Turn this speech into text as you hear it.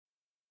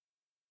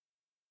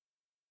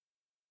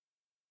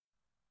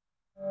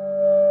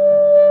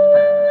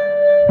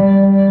I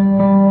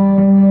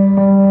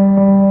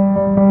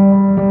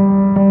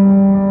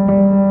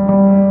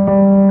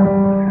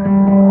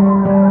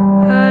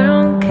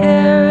don't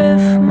care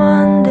if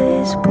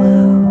Monday's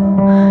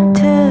blue,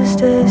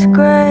 Tuesday's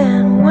gray,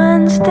 and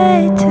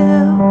Wednesday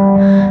too.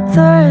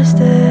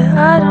 Thursday,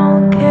 I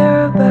don't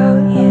care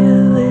about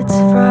you. It's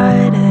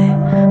Friday,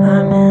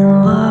 I'm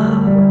in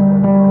love.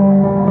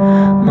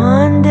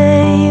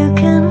 Monday, you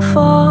can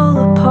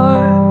fall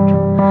apart.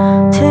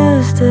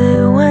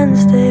 Tuesday,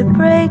 Wednesday,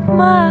 break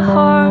my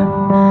heart.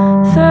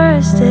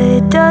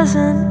 Thursday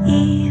doesn't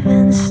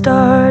even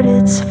start.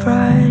 It's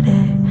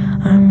Friday,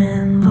 I'm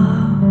in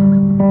love.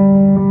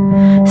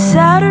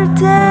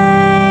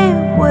 Saturday,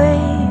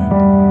 wait.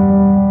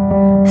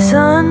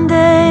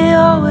 Sunday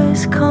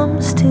always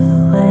comes too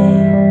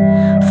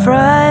late.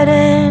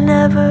 Friday,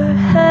 never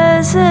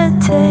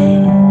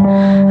hesitate.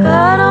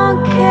 I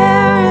don't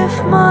care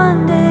if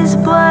Monday's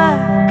black.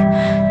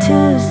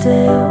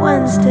 Tuesday,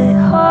 Wednesday,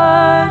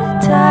 heart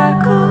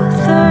attack. Oh,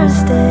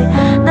 Thursday,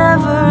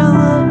 never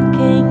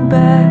looking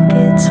back.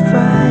 It's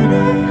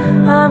Friday,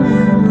 I'm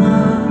in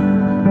love.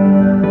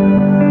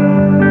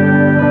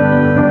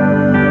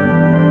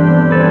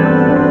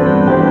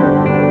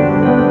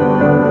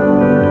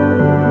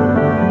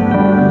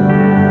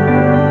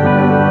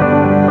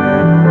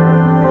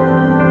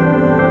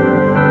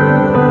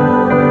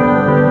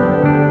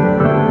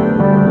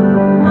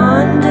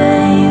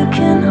 Monday, you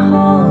can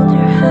hold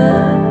your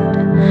head.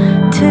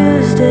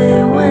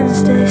 Tuesday,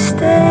 Wednesday,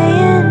 stay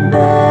in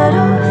bed.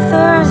 Oh,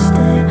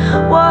 Thursday,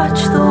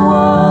 watch the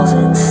walls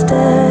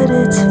instead.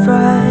 It's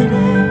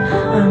Friday,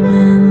 I'm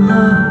in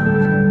love.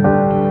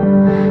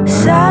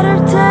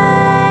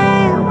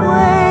 Saturday,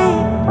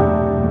 wait.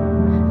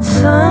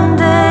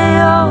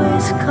 Sunday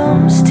always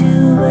comes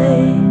too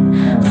late.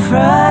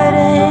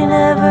 Friday,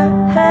 never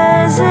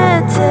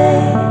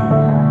hesitate.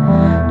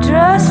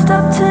 Dressed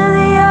up to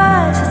the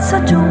eyes, it's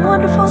such a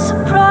wonderful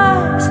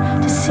surprise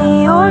to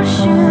see your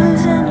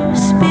shoes and your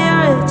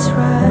spirits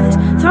rise.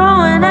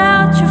 Throwing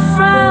out your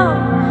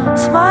frown,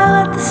 smile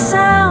at the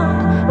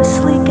sound, as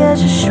sleek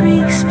as your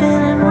shriek,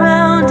 spinning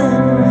round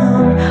and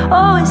round.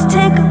 Always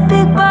take a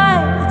big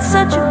bite, it's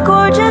such a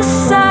gorgeous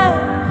sight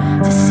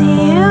to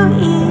see you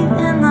eat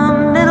in the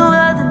middle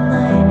of the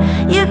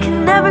night. You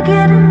can never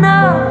get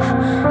enough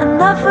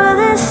of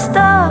this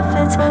stuff.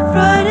 It's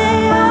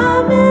Friday,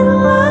 I'm in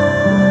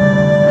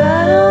love.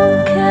 I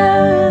don't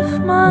care if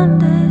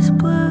Monday's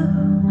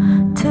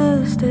blue,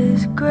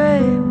 Tuesday's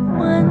gray,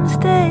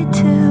 Wednesday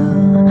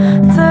too,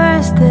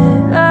 Thursday,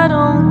 I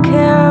don't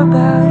care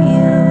about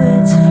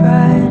you. It's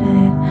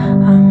Friday,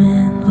 I'm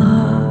in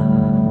love.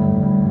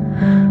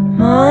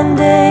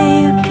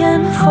 Monday, you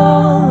can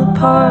fall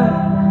apart.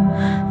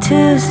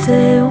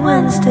 Tuesday,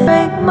 Wednesday,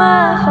 break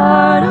my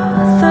heart.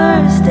 Oh,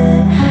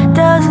 Thursday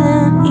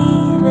doesn't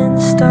even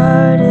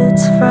start.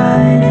 It's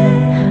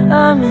Friday,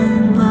 I'm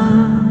in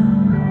love.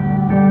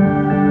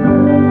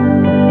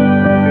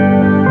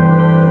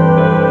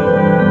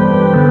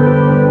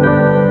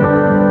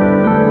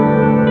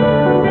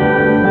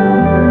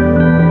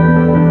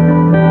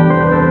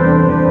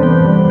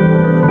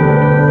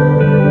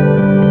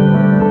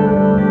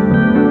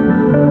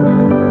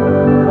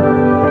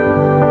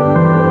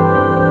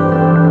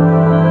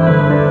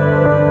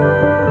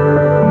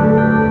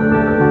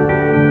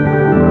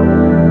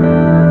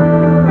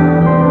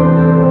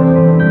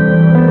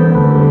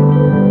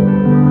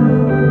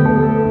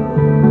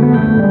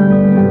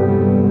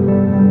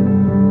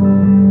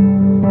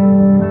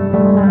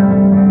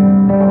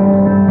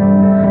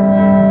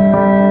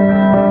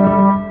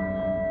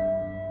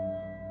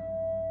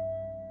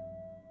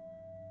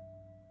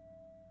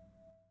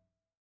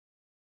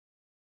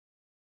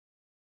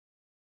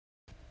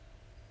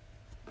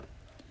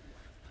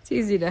 It's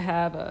easy to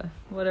have a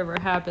whatever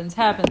happens,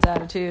 happens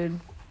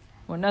attitude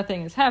when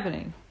nothing is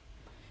happening.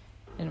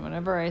 And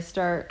whenever I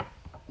start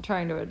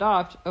trying to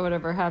adopt a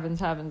whatever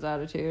happens, happens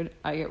attitude,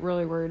 I get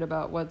really worried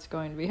about what's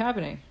going to be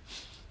happening.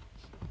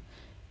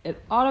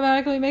 It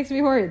automatically makes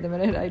me worried the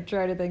minute I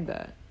try to think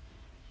that.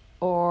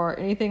 Or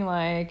anything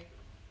like,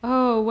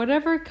 oh,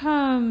 whatever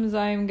comes,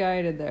 I'm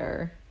guided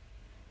there.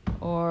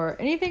 Or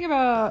anything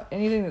about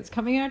anything that's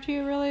coming at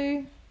you,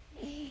 really,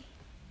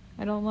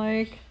 I don't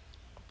like.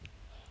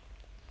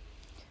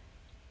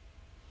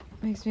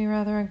 Makes me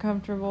rather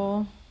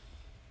uncomfortable.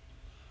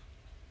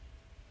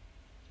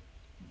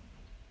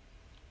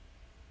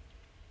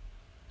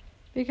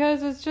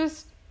 Because it's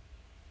just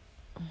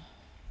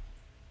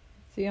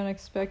it's the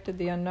unexpected,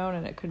 the unknown,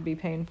 and it could be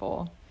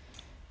painful.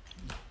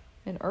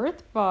 And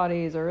earth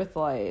bodies, earth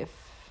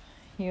life,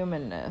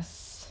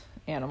 humanness,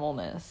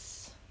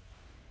 animalness,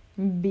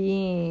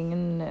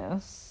 beingness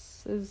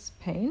is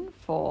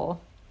painful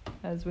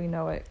as we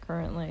know it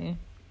currently.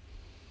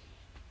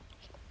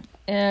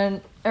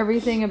 And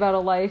everything about a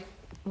life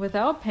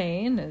without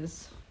pain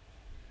is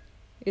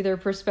either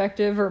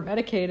perspective or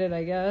medicated,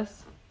 I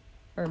guess.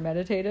 Or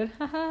meditated.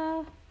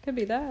 Haha. Could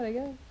be that, I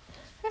guess.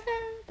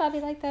 Bobby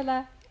like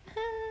that.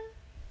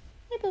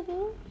 Hey,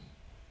 boo-boo.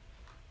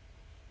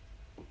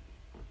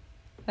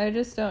 I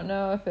just don't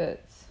know if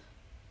it's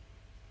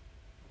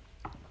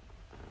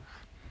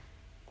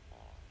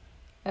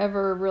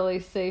ever really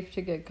safe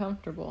to get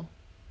comfortable.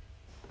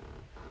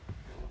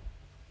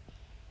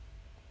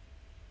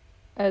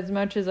 As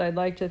much as I'd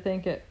like to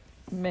think it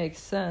makes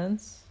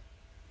sense,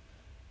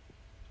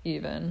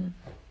 even,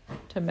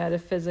 to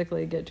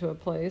metaphysically get to a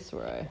place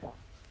where I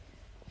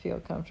feel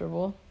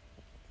comfortable,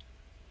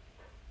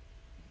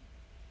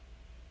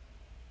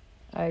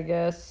 I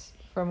guess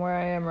from where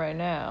I am right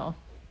now,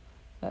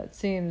 that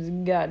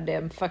seems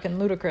goddamn fucking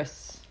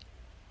ludicrous.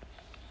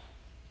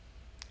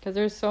 Because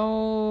there's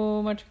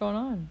so much going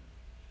on.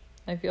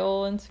 I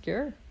feel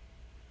insecure.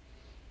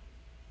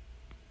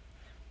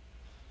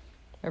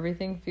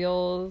 Everything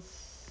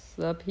feels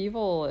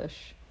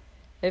upheaval-ish.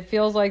 It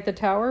feels like the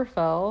tower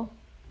fell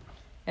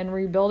and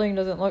rebuilding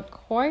doesn't look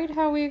quite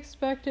how we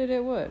expected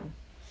it would.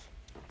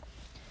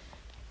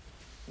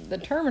 The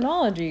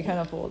terminology kind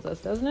of fools us,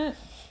 doesn't it?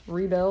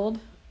 Rebuild.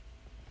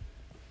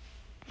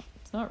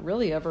 It's not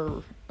really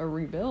ever a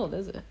rebuild,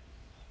 is it?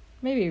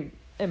 Maybe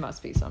it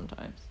must be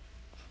sometimes.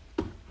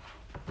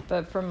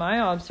 But from my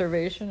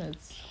observation,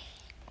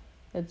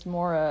 it's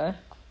more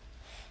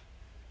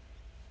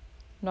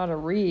not a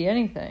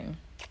anything.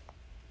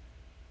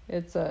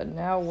 It's a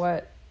now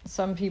what.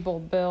 Some people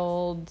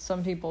build,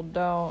 some people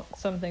don't.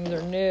 Some things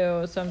are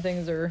new, some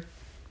things are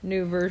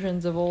new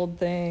versions of old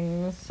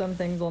things. Some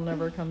things will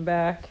never come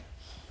back.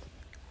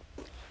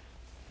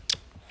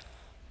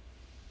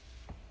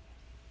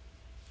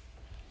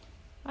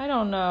 I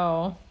don't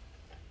know.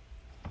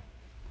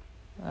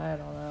 I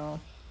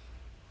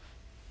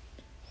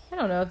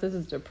don't know if this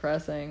is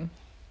depressing.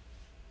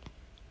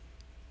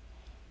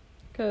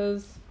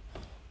 Because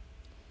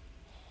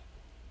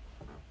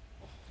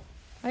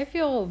I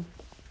feel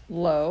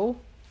low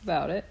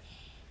about it,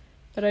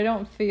 but I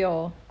don't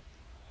feel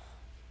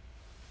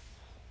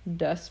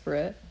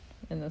desperate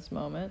in this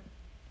moment.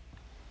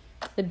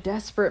 The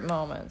desperate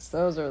moments,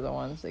 those are the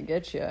ones that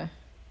get you.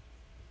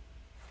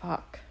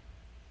 Fuck.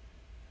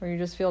 Where you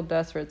just feel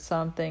desperate,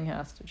 something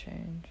has to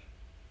change.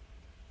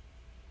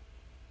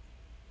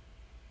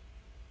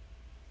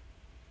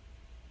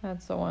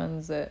 That's the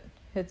ones that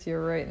hits you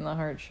right in the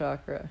heart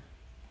chakra,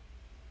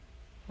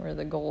 where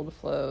the gold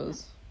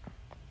flows,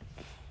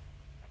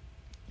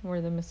 where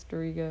the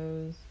mystery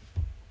goes.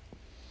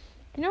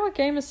 You know what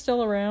game is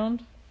still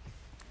around?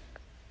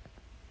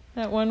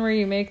 That one where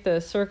you make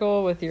the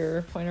circle with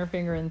your pointer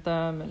finger and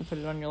thumb and put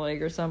it on your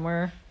leg or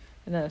somewhere,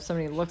 and then if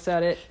somebody looks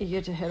at it, you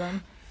get to hit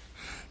them.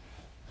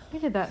 We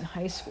did that in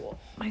high school.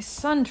 My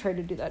son tried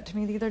to do that to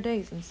me the other day.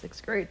 He's in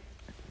 6th grade.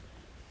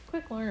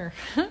 Quick learner.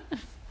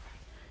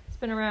 It's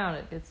been around.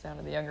 It gets down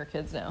to the younger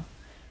kids now.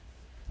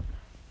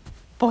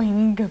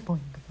 Boinga, boinga,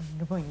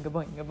 boinga, boinga,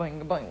 boinga,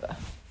 boinga, boinga.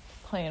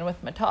 Playing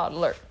with my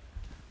toddler.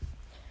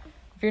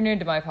 If you're new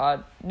to my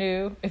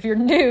if you're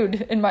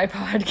nude in my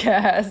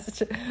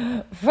podcast,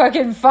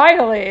 fucking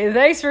finally,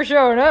 thanks for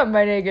showing up,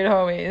 my naked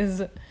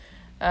homies.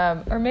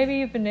 Or maybe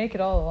you've been naked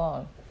all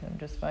along. I'm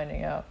just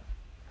finding out.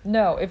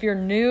 No, if you're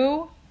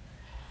new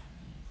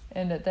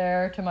and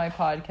there to my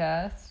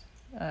podcast,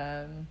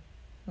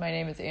 my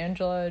name is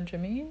Angela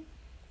Jameen.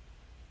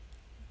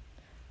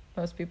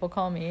 Most people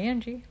call me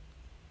Angie.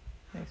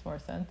 Makes more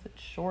sense.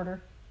 It's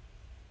shorter.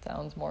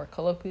 Sounds more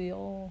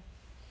colloquial.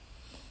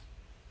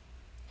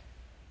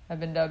 I've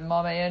been dubbed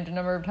Mama Ange a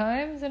number of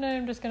times, and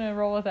I'm just going to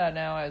roll with that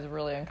now. I was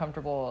really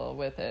uncomfortable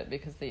with it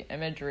because the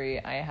imagery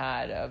I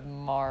had of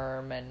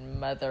Marm and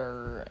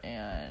Mother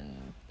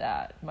and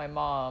that my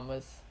mom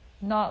was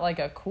not like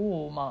a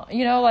cool mom.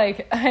 You know,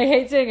 like, I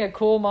hate saying a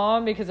cool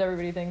mom because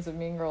everybody thinks of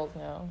Mean Girls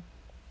now.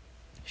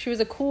 She was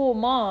a cool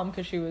mom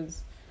because she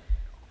was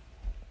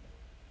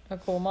a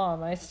cool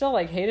mom. I still,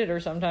 like, hated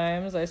her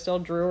sometimes. I still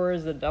drew her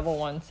as the devil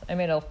once. I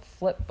made a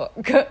flip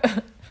book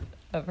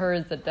of her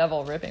as the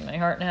devil ripping my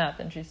heart in half,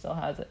 and she still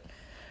has it.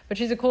 But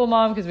she's a cool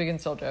mom because we can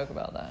still joke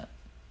about that.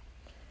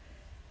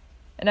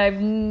 And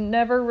I've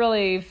never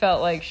really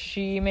felt like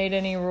she made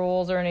any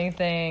rules or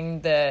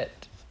anything that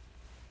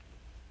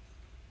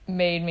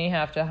made me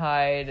have to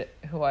hide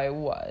who I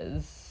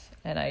was.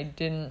 And I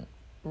didn't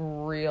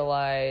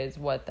realize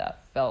what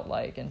that felt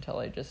like until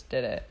I just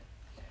did it.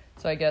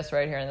 So I guess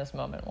right here in this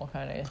moment, we'll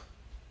kind of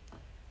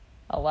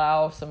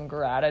allow some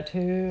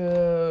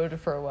gratitude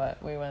for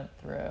what we went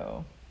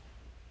through.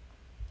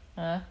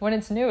 When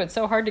it's new, it's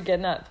so hard to get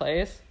in that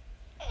place.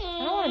 I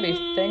don't want to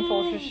be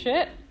thankful for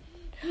shit.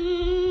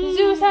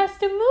 Zeus has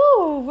to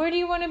move. Where do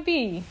you want to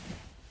be?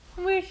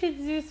 Where should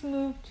Zeus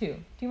move to?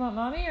 Do you want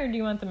mommy or do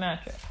you want the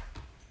mattress?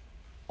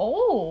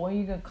 Oh, are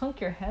you going to clunk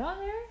your head on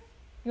there?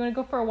 You want to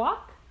go for a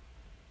walk?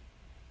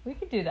 We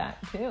could do that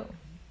too.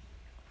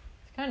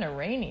 It's kind of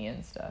rainy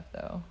and stuff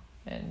though,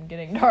 and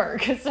getting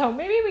dark. So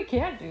maybe we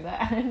can't do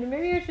that.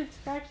 Maybe I should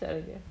scratch that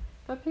again.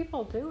 But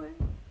people do it.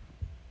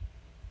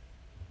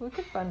 We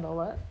could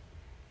bundle up.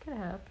 It could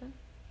happen.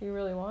 If you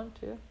really want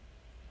to.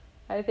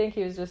 I think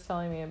he was just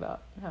telling me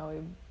about how he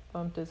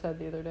bumped his head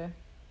the other day.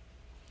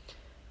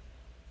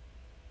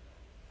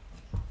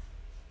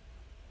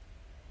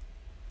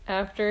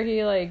 After he,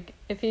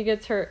 if he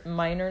gets hurt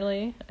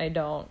minorly, I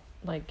don't,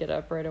 get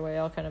up right away.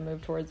 I'll kind of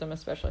move towards him,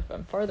 especially if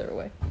I'm farther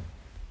away.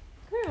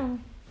 Yeah.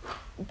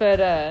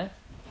 But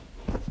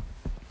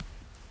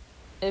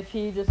if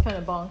he just kind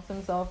of bonks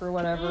himself or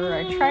whatever,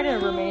 I try to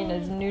remain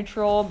as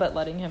neutral, but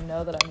letting him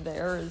know that I'm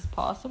there as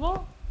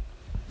possible.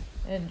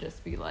 And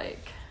just be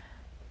like,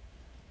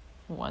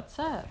 what's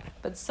up?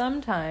 But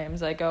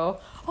sometimes I go,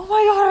 oh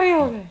my God, are you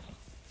okay?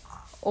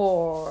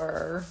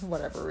 Or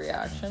whatever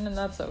reaction, and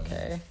that's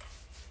okay.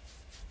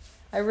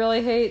 I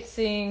really hate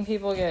seeing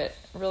people get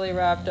really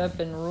wrapped up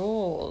in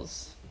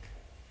rules.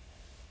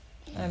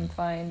 I'm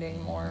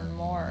finding more and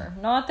more.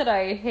 Not that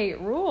I hate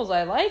rules,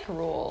 I like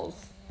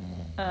rules.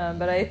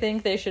 But I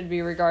think they should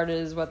be regarded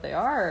as what they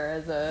are,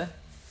 as a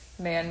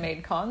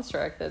man-made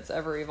construct that's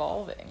ever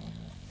evolving.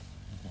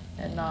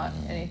 And not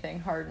anything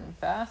hard and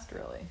fast,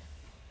 really.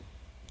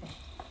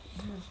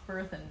 There's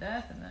birth and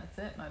death, and that's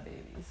it, my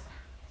babies.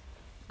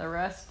 The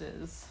rest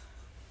is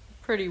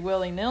pretty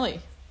willy-nilly.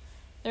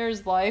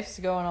 There's lives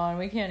going on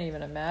we can't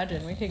even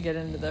imagine. We could get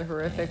into the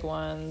horrific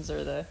ones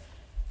or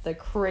the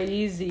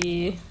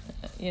crazy,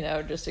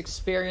 just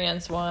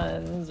experience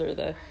ones, or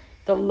the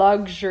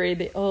luxury,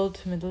 the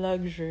ultimate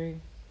luxury.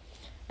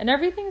 And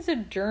everything's a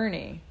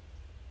journey.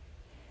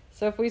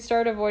 So if we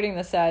start avoiding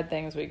the sad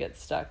things, we get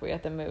stuck. We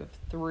have to move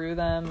through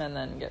them and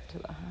then get to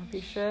the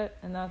happy shit.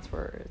 And that's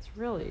where it's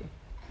really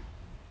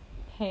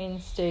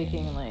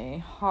painstakingly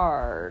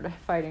hard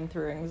fighting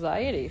through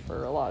anxiety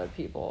for a lot of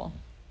people.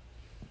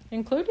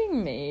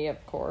 Including me,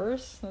 of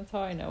course. That's how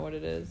I know what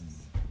it is.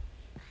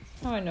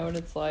 That's how I know what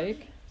it's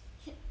like.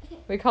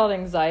 We call it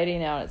anxiety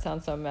now, and it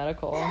sounds so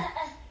medical.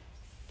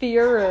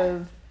 Fear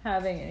of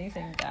having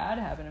anything bad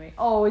happen to me.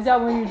 Oh, is that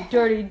one of your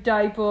dirty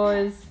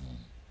diapers?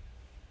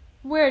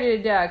 Where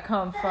did that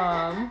come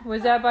from?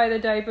 Was that by the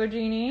diaper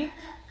genie?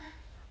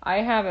 I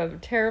have a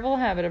terrible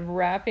habit of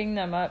wrapping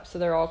them up so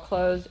they're all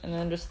closed and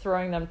then just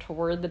throwing them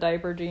toward the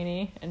diaper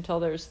genie until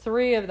there's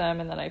 3 of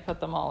them, and then I put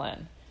them all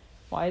in.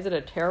 Why is it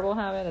a terrible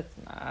habit? It's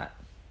not.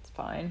 It's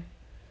fine.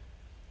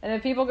 And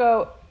if people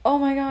go, oh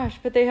my gosh,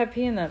 but they have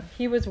pee in them.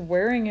 He was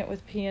wearing it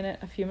with pee in it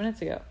a few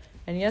minutes ago.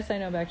 And yes, I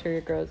know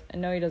bacteria grows.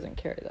 And no, he doesn't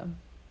carry them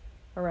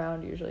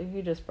around usually.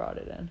 He just brought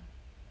it in.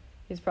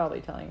 He's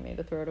probably telling me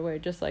to throw it away,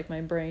 just like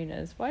my brain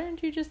is. Why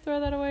didn't you just throw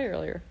that away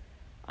earlier?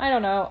 I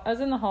don't know. I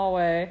was in the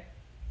hallway.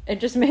 It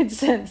just made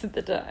sense at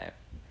the time.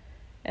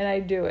 And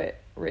I do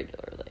it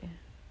regularly.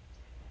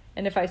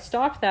 And if I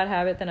stopped that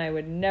habit, then I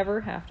would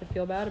never have to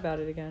feel bad about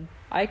it again.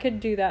 I could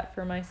do that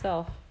for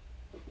myself.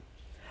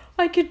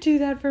 I could do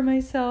that for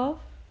myself.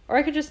 Or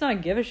I could just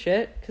not give a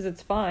shit, because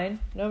it's fine.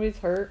 Nobody's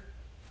hurt.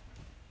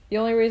 The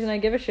only reason I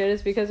give a shit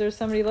is because there's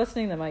somebody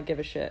listening that might give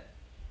a shit.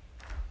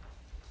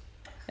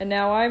 And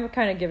now I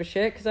kind of give a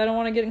shit because I don't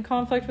want to get in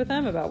conflict with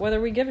them about whether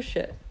we give a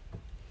shit.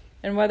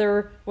 And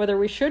whether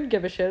we should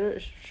give a shit or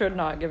should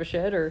not give a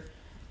shit, or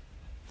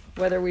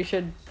whether we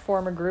should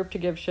form a group to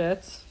give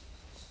shits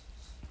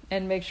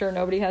and make sure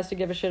nobody has to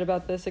give a shit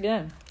about this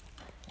again.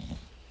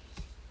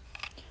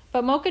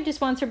 But Mocha just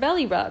wants her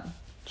belly rubbed.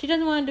 She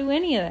doesn't want to do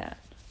any of that.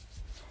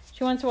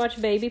 She wants to watch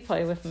a baby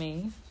play with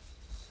me.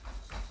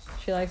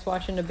 She likes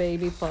watching a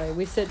baby play.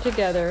 We sit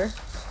together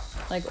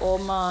like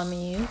old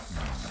mommies,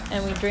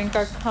 and we drink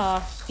our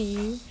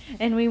coffee,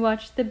 and we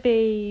watch the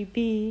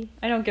baby.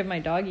 I don't give my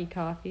doggy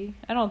coffee.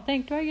 I don't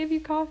think. Do I give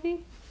you coffee?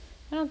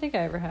 I don't think I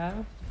ever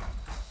have.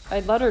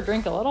 I'd let her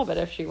drink a little bit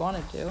if she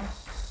wanted to.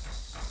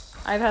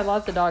 I've had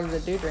lots of dogs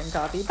that do drink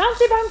coffee.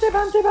 Bouncy, bouncy,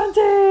 bouncy,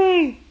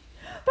 bouncy!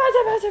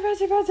 Bouncy, bouncy,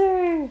 bouncy,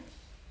 bouncy!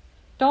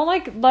 Don't,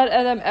 let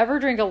them ever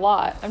drink a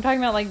lot. I'm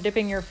talking about,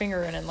 dipping your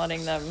finger in and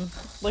letting them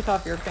lick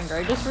off your finger.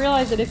 I just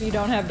realized that if you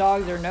don't have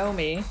dogs or know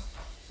me,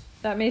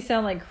 that may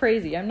sound like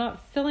crazy. I'm not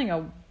filling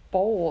a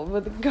bowl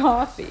with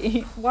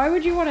coffee. Why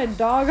would you want a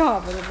dog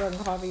off with a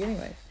drunk coffee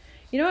anyway?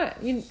 You know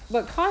what?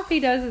 What coffee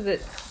does is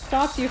it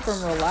stops you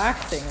from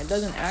relaxing. It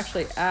doesn't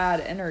actually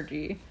add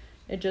energy.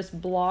 It just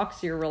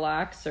blocks your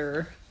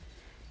relaxer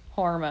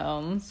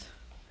hormones.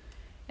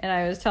 And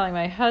I was telling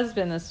my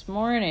husband this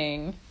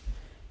morning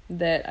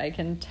that I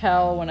can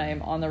tell when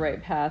I'm on the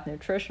right path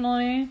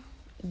nutritionally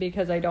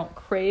because I don't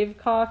crave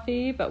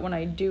coffee, but when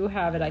I do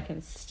have it, I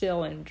can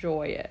still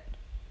enjoy it.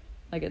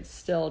 It's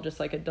still just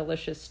like a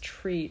delicious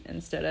treat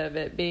instead of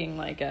it being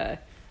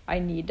I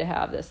need to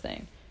have this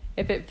thing.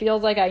 If it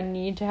feels like I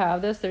need to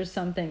have this, there's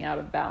something out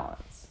of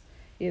balance.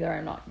 Either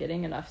I'm not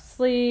getting enough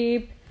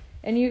sleep,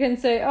 and you can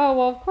say, oh,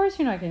 well, of course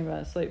you're not getting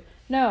enough sleep.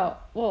 No,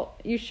 well,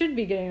 you should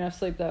be getting enough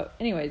sleep, though.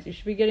 Anyways, you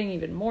should be getting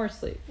even more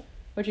sleep.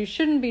 What you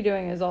shouldn't be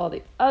doing is all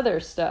the other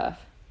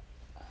stuff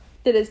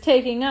that is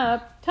taking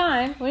up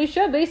time when you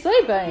should be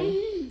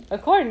sleeping,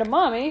 according to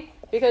Mommy,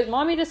 because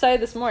Mommy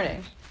decided this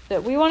morning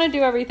that we want to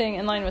do everything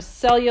in line with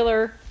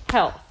cellular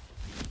health.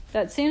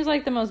 That seems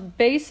like the most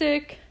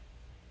basic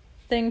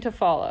thing to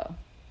follow.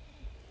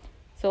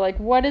 So,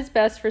 what is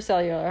best for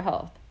cellular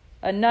health?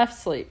 Enough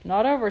sleep,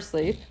 not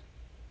oversleep,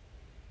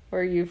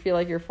 where you feel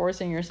like you're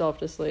forcing yourself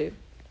to sleep.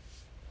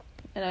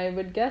 And I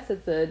would guess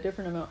it's a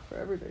different amount for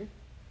everybody.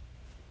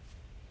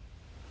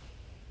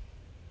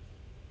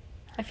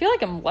 I feel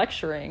like I'm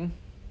lecturing.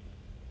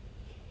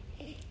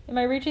 Am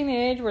I reaching the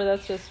age where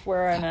that's just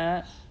where I'm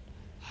at?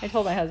 I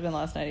told my husband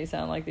last night he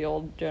sounded like the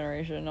old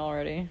generation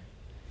already.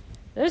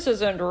 This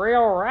isn't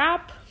real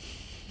rap.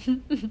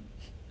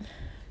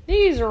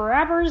 These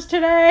rappers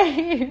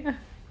today.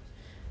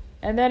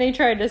 And then he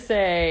tried to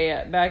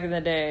say back in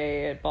the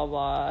day, blah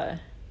blah.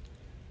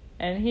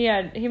 And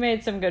he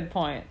made some good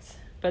points.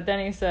 But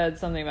then he said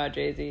something about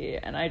Jay-Z,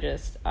 and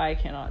I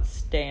cannot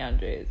stand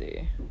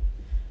Jay-Z.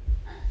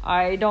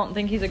 I don't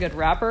think he's a good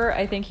rapper.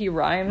 I think he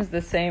rhymes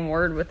the same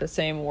word with the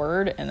same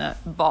word, and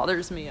that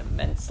bothers me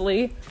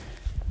immensely.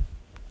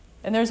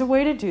 And there's a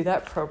way to do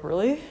that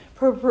appropriately.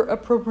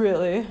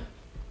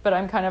 But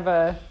I'm kind of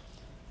a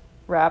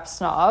rap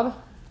snob,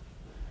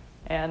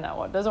 and that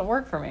one doesn't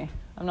work for me.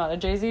 I'm not a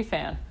Jay-Z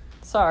fan.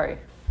 Sorry.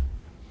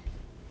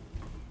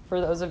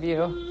 For those of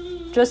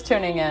you just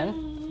tuning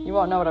in, you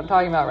won't know what I'm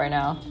talking about right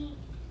now.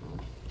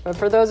 But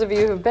for those of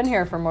you who've been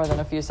here for more than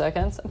a few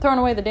seconds, I'm throwing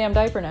away the damn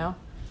diaper now.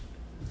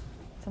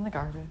 It's in the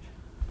garbage.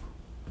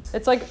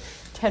 It's like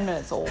 10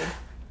 minutes old.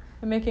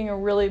 I'm making a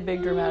really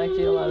big dramatic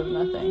deal out of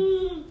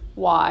nothing.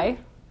 Why?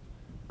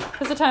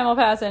 Because the time will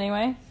pass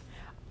anyway.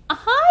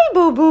 Hi,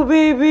 Boo-Boo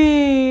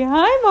Baby.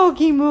 Hi,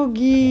 Moki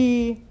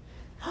Moki.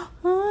 Hi,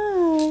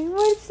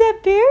 what's that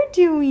bear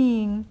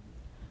doing?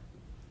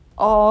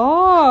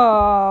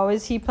 Oh,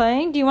 is he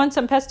playing? Do you want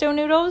some pesto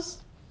noodles?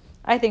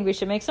 I think we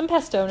should make some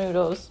pesto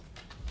noodles.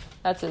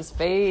 That's his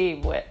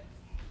favorite.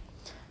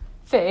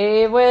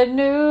 Favorite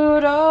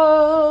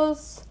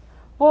noodles.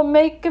 We'll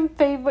make him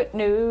favorite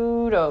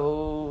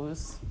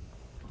noodles.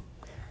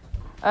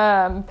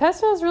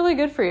 Pesto is really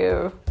good for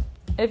you.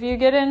 If you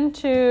get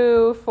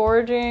into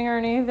foraging or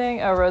anything,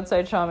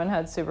 Roadside Shaman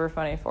had super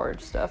funny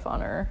forage stuff on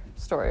her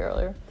story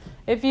earlier.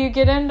 If you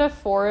get into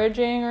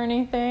foraging or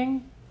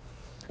anything,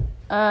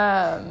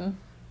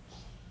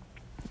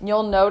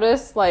 you'll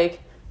notice,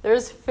 like,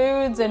 there's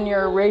foods in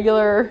your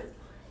regular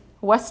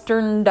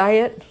Western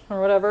diet,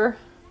 or whatever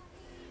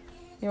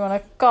you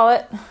want to call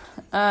it,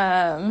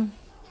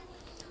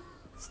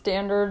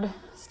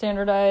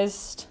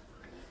 standardized.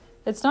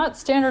 It's not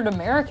standard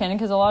American,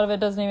 because a lot of it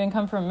doesn't even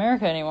come from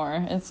America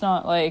anymore. It's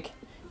not like,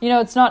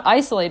 it's not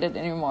isolated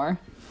anymore.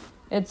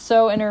 It's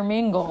so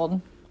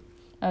intermingled.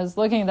 I was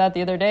looking at that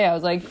the other day. I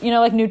was like,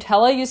 like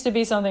Nutella used to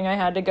be something I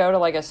had to go to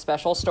like a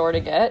special store to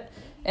get.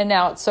 And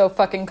now it's so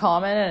fucking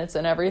common and it's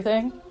in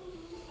everything.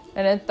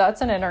 And that's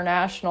an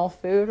international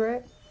food,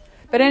 right?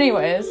 But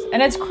anyways,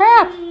 and it's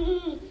crap.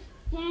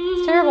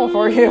 It's terrible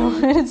for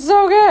you. It's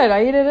so good.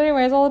 I eat it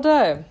anyways all the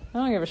time. I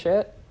don't give a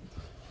shit.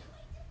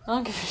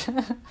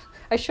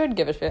 I should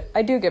give a shit.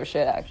 I do give a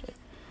shit, actually.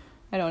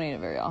 I don't eat it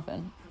very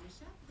often.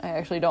 I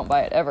actually don't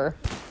buy it ever.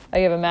 I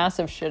give a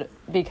massive shit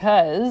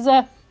because...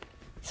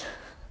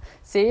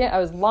 See, I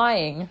was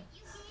lying.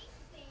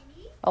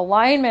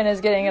 Alignment is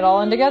getting it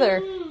all in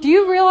together. Do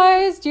you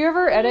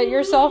ever edit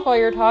yourself while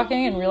you're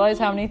talking and realize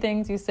how many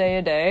things you say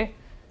a day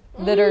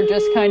that are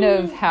just kind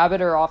of habit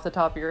or off the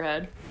top of your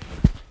head?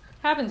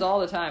 Happens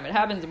all the time. It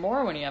happens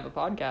more when you have a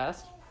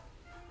podcast.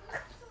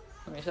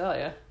 Let me tell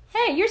you.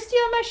 Hey, you're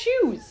stealing my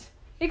shoes.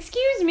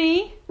 Excuse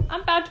me.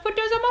 I'm about to put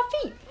those on my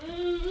feet.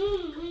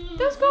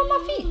 Those go on my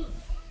feet.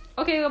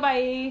 Okay,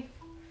 bye-bye.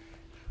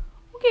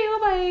 Okay,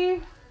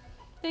 bye-bye.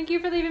 Thank you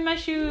for leaving my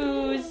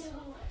shoes.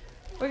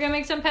 We're gonna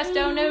make some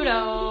pesto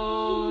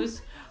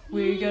noodles.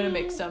 We're gonna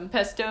make some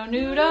pesto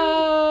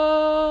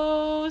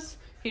noodles.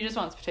 He just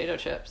wants potato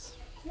chips.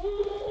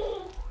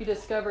 He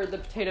discovered the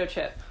potato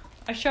chip.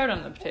 I showed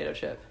him the potato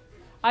chip.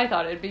 I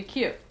thought it'd be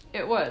cute.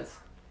 It was.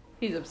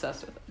 He's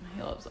obsessed with them.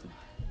 He loves them.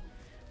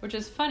 Which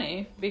is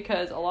funny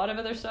because a lot of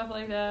other stuff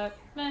like that,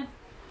 meh.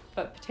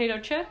 But potato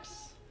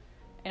chips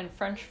and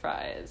French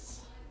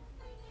fries,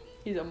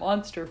 he's a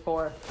monster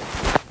for.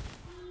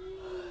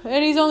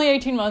 And he's only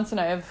 18 months,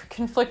 and I have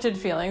conflicted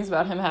feelings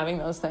about him having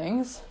those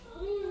things.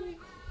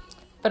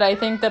 But I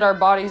think that our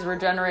bodies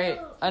regenerate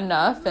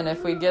enough, and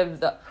if we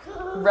give the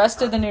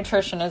rest of the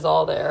nutrition is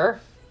all there,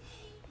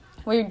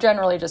 we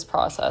generally just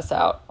process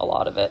out a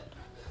lot of it.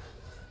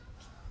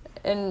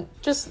 And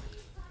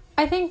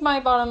I think my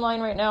bottom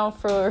line right now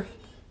for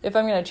if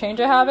I'm going to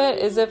change a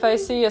habit is if I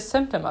see a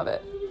symptom of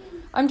it.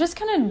 I'm just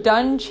kind of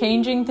done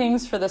changing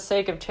things for the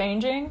sake of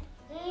changing.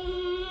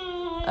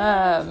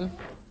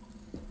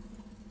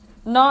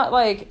 Not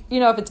like,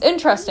 if it's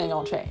interesting,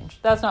 I'll change.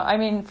 That's not,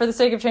 for the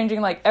sake of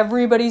changing, like,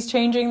 everybody's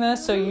changing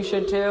this, so you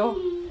should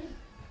too.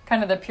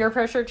 Kind of the peer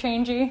pressure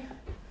changey.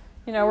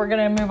 We're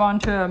going to move on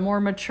to a more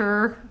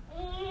mature,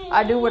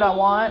 I do what I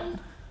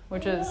want,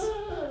 which is,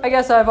 I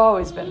guess I've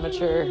always been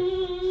mature.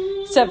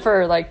 Except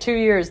for, like, 2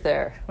 years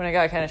there, when it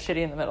got kind of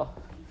shitty in the middle.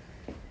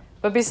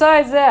 But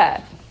besides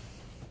that,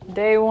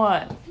 day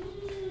one,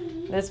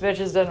 this bitch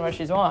has done what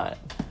she's wanted.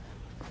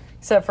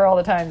 Except for all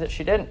the times that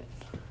she didn't.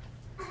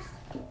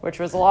 Which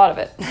was a lot of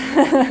it.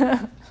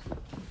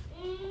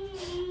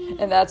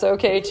 And that's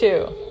okay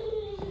too.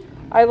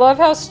 I love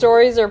how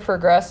stories are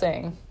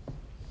progressing.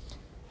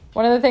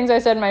 One of the things I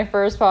said in my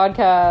first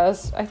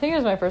podcast, I think it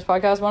was my first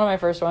podcast, one of my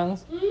first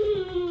ones,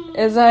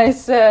 is I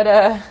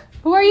said,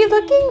 who are you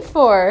looking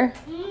for?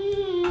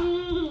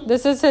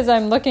 This is his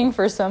I'm looking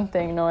for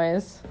something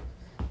noise.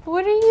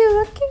 What are you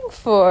looking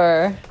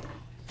for?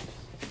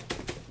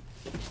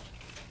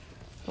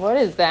 What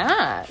is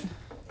that?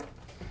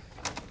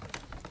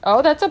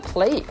 Oh, that's a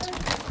plate.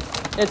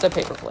 It's a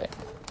paper plate.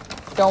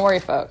 Don't worry,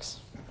 folks.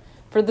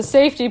 For the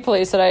safety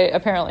police that I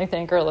apparently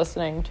think are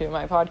listening to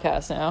my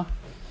podcast now,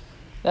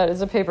 that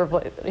is a paper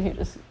plate that he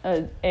just,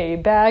 a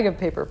bag of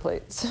paper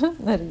plates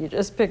that he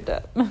just picked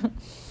up.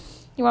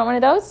 You want one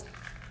of those?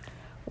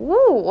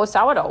 Ooh,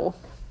 sourdough.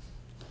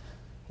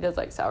 He does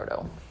like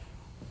sourdough.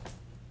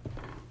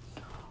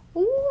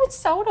 Ooh,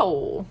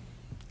 sourdough.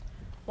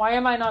 Why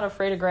am I not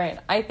afraid of grain?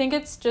 I think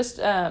it's just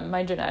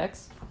my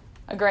genetics.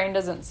 A grain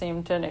doesn't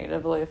seem to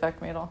negatively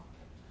affect me at all.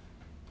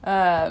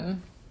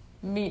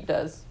 Meat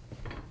does.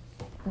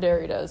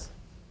 Dairy does.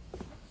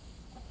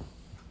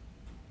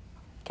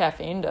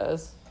 Caffeine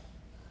does.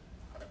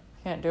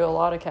 Can't do a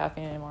lot of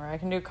caffeine anymore. I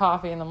can do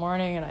coffee in the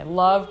morning, and I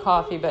love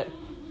coffee, but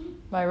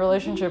my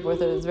relationship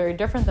with it is very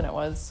different than it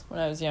was when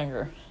I was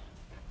younger.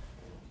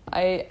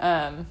 I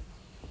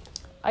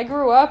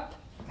grew up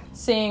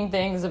seeing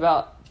things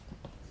about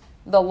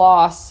the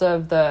loss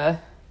of the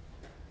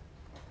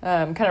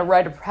kind of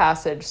rite of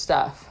passage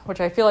stuff,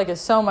 which I feel like is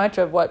so much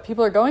of what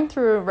people are going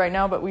through right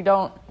now, but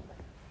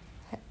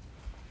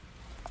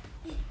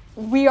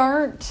we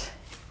aren't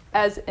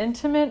as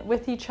intimate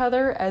with each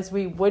other as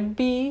we would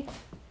be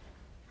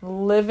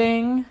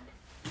living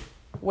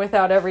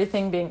without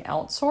everything being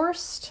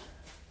outsourced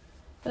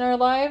in our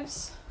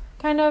lives.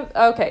 Kind of.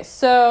 Okay,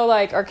 so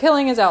like our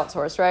killing is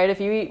outsourced, right?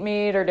 If you eat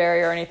meat or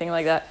dairy or anything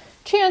like that,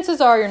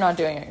 chances are you're not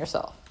doing it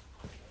yourself.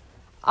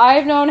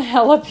 I've known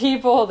hella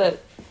people that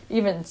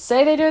even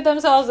say they do it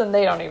themselves and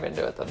they don't even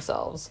do it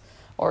themselves.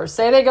 Or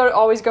say they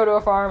always go to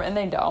a farm and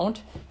they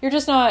don't. You're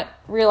just not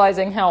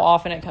realizing how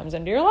often it comes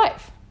into your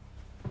life.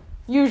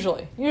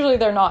 Usually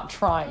they're not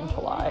trying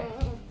to lie.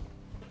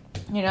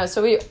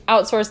 So we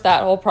outsourced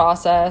that whole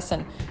process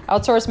and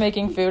outsourced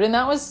making food, and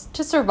that was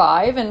to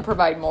survive and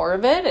provide more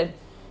of it.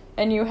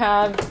 And you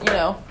have,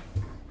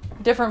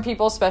 different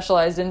people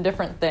specialized in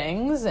different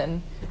things,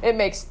 and it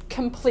makes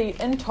complete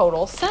and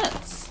total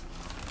sense.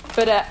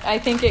 But I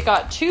think it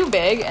got too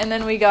big, and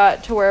then we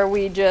got to where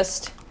we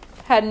just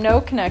had no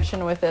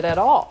connection with it at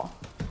all.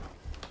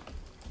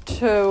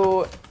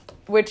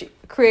 Which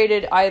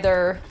created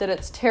either that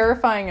it's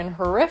terrifying and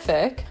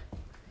horrific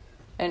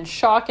and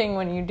shocking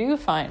when you do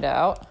find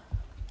out.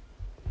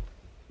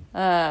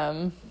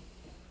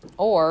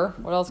 Or,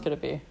 what else could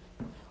it be?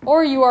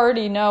 Or you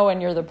already know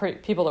and you're the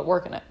people that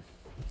work in it.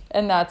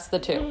 And that's the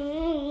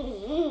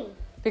two.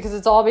 Because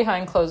it's all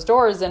behind closed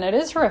doors, and it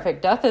is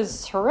horrific. Death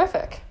is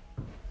horrific.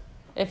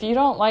 If you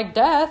don't like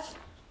death,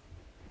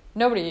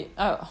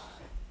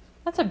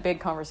 that's a big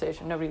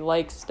conversation. Nobody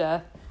likes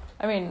death.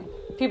 I mean,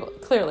 people,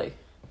 clearly.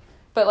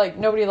 But,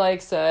 nobody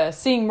likes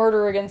seeing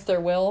murder against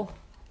their will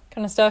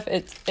kind of stuff.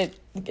 It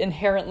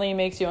inherently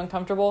makes you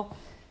uncomfortable.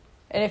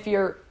 And if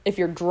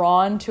you're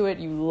drawn to it,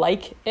 you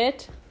like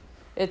it,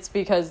 it's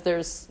because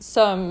there's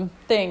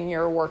something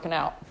you're working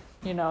out.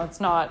 It's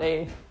not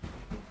a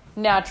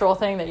natural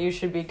thing that you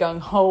should be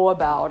gung-ho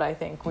about. I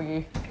think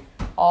we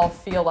all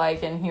feel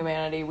like in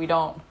humanity we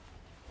don't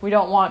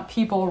want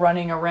people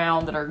running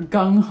around that are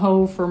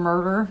gung-ho for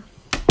murder.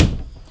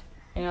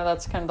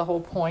 That's kind of the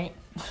whole point.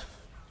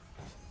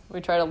 We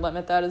try to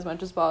limit that as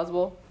much as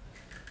possible.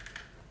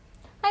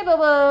 Hi,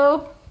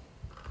 Bobo.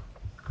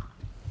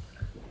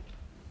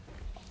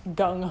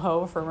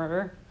 Gung-ho for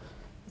murder.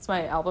 That's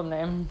my album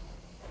name.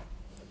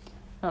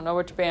 I don't know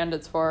which band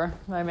it's for.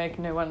 I make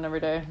a new one every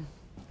day.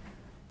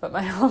 But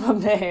my album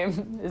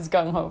name is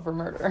Gung-ho for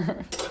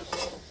Murder.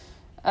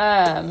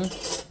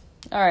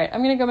 Alright,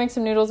 I'm going to go make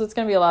some noodles. It's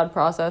going to be a loud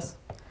process.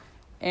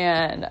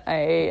 And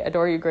I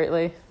adore you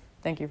greatly.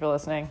 Thank you for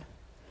listening.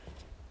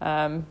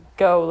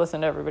 Go listen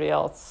to everybody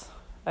else.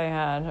 I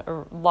had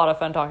a lot of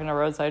fun talking to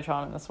Roadside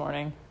Shaman this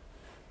morning.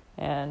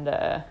 And,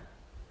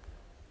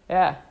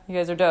 yeah, you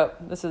guys are dope.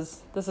 This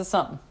is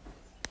something.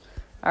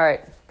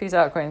 Alright, peace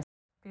out, Queens.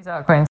 Peace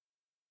out, Queens.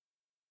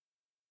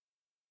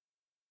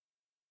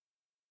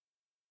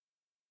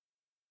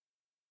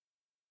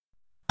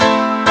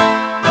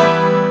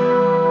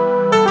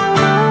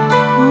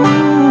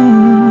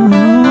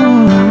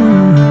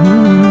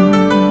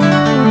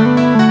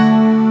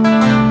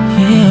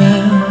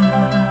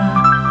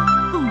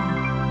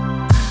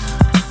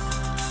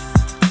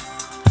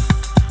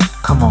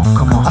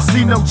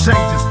 No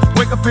changes.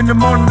 Wake up in the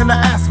morning and I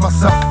ask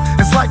myself,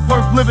 is life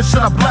worth living?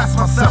 Should I blast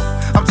myself?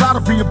 I'm tired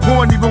of being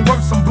poor and even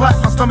worse, I'm black.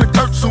 My stomach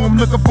hurts, so I'm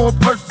looking for a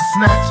purse to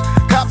snatch.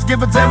 Cops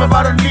give a damn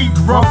about a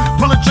Negro.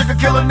 Pull a trigger,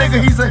 kill a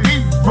nigga, he's a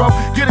hero.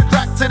 Get it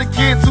crack to the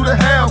kids who the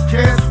hell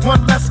cares.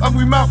 One less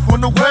hungry mouth on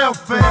the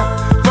welfare.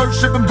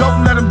 First ship them,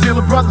 don't let them deal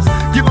with brothers.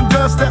 Give them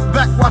guns, step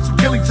back, watch them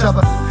kill each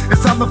other.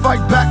 It's time to fight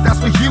back, that's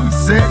what Huey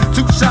said.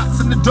 2 shots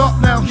in the dark,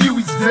 now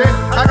Huey's dead.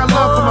 I got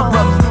love for my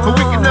brothers, but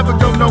we can never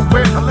go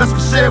nowhere unless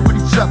we share with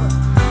each other.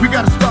 We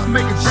gotta start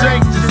making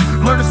changes.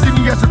 Learn to see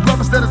me as a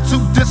brother instead of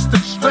 2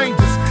 distant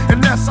strangers.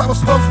 And that's how it's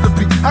supposed to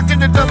be. How can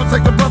the devil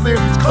take a brother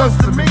if he's close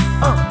to me?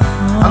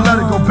 I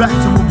let it go back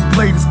to when we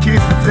played as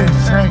kids, but then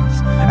changed.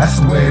 That's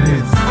the way it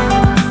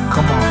is.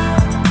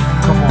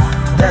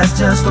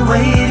 just the way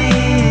it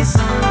is.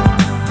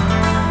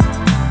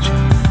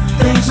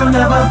 Things will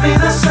never be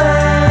the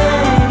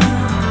same.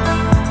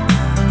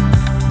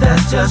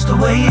 That's just the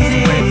way it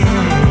is.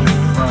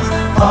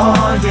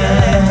 Oh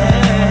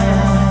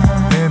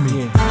yeah. Hear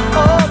me.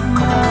 Oh,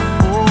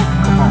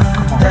 come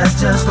on. That's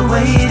just the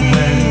way it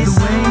is.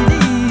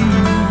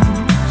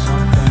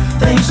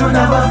 Things will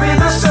never be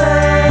the same.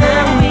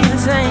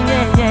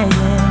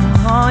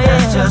 Oh yeah.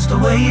 That's just the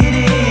way it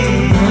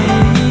is.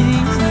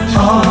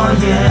 Oh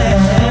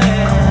yeah.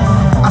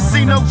 I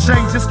see no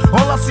changes,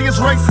 all I see is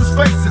racist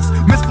faces.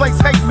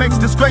 Misplaced hate makes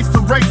disgrace to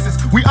races.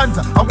 We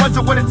under, I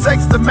wonder what it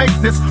takes to make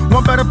this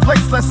one better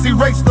place. Let's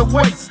erase the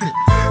wasted.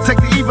 Take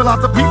the evil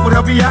out the people,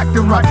 they'll be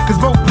acting right. Cause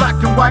both black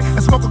and white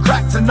and smoke a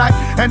crack tonight.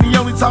 And the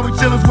only time we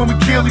chill is when we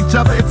kill each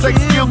other. It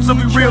takes skill to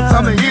be real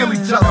time to heal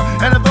each other.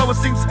 And although it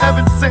seems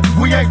heaven sent,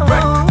 we ain't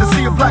ready to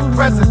see a black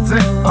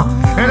president.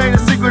 It ain't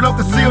a secret, don't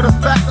conceal the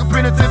fact. The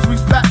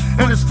penitentiary's packed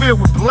and it's filled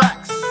with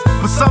blacks.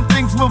 But some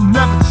things will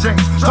never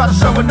change. Try to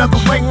show another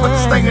way, but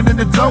staying in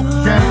the dope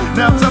game.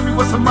 Now tell me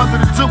what's a mother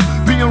to do.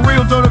 Being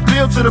real don't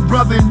appeal to the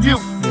brother in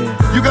you.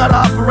 You gotta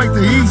operate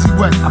the easy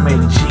way. I made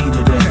a G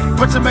today,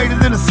 But you made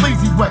it in a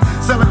sleazy way.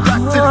 Selling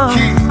crack to the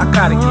kids. I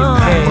gotta get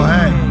paid. But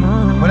hey,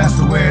 well that's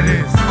the way it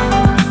is.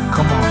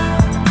 Come on.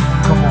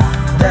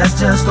 That's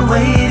just the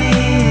way it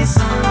is.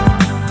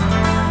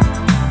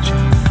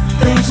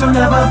 Things will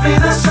never be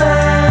the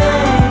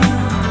same.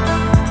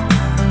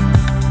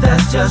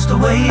 That's just the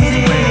way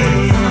it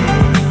is.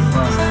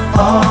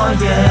 Oh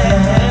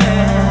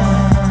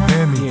yeah.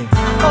 Hear me.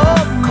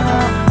 Come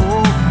on.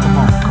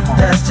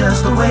 That's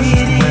just the way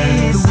it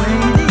is.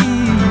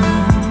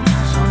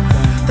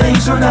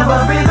 Things will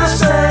never be the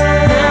same.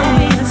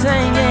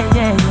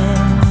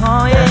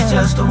 Oh yeah. That's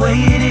just the way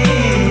it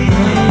is.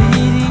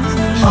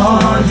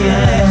 Oh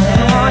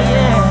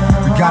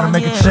yeah. We gotta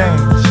make a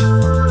change.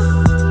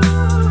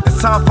 It's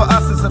time for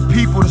us as a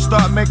people to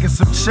start making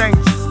some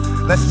changes.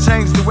 Let's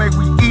change the way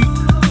we eat,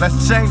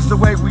 let's change the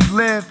way we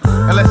live,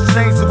 and let's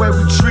change the way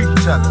we treat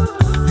each other.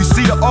 You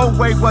see, the old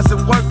way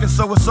wasn't working,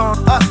 so it's on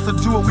us to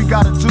do what we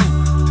gotta do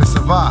to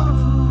survive.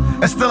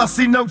 And still I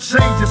see no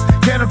changes.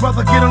 Can a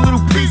brother get a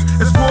little peace?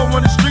 It's war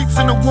on the streets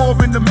and a war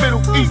in the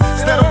Middle East.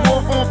 Instead of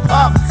war on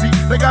poverty,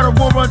 they got a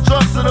war on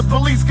drugs so the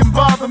police can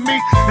bother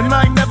me. And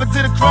I ain't never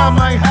did a crime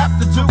I ain't have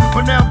to do,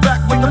 but now I'm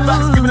back with the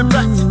facts, giving it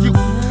back to you.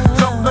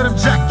 Don't let them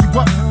jack you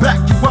up, back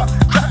you up,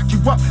 crack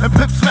you up, and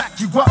pimp smack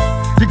you up.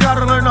 You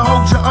gotta learn to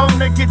hold your own.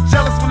 They get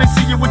jealous when they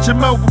see you with your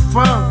mobile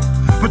phone.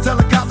 But tell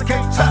the cops I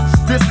can't touch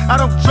this. I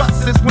don't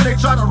trust this. When they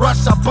try to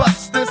rush, I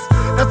bust this.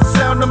 That's the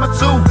sound number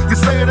 2. You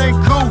say it ain't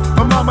cool.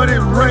 My mama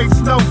didn't raise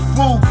no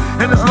fool.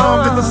 And as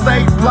long as I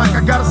stay black,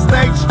 I got a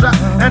stage strap.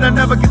 And I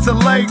never get to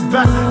lay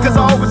back. Cause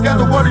I always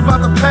gotta worry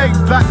about the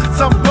payback.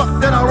 Some buck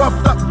that I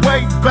roughed up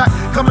way back.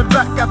 Coming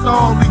back after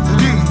all these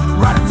years.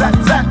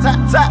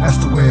 Rat-a-tat-tat-tat-tat. That's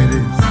the way it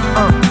is.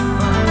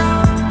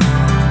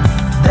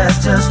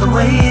 That's just the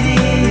way it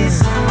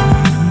is.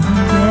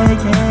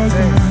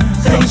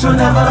 Things will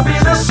never be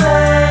the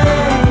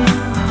same.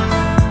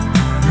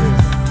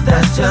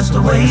 That's just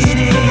the way it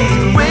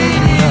is.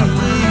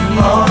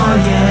 Oh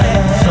yeah.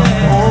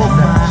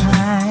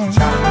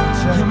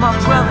 You're my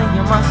brother,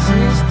 you're my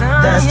sister.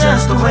 That's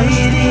just the way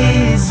it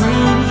is.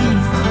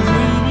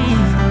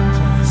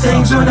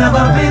 Things will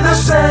never be the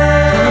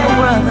same.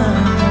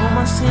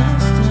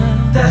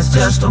 That's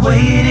just the way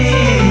it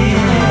is.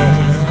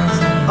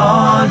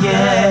 Oh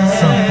yeah.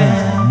 Some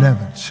things will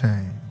never change.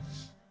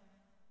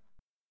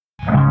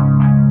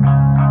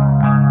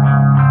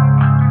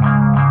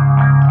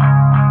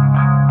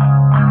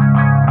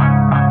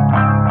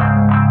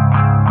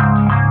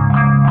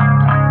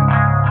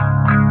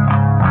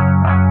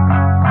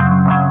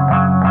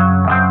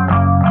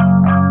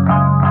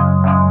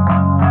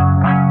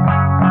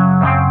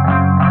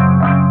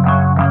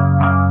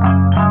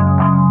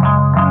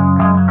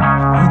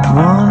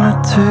 One or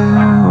two,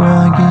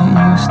 I get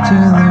used to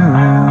the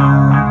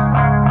room.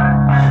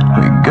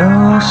 We go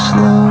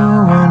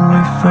slow when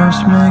we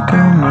first make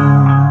our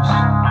moves,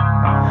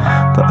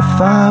 but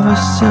 5 or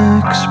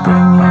 6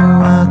 bring you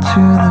out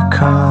to the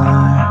car.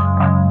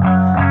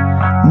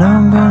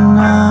 Number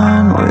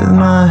 9 with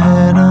my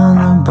head on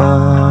the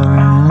bar,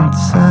 and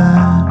it's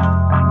sad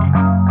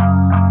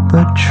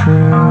but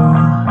true.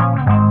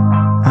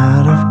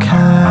 Out of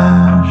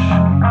cash,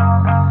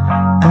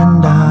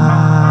 and I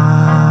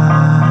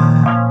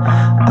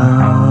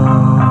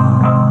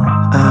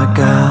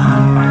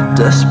got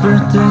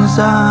desperate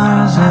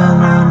desires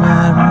and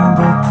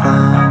unadmirable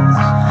plans.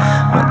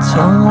 My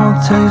tongue won't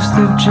taste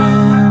of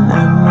gin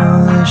and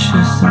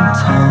malicious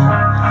intent.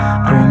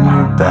 Bring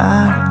you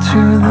back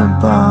to the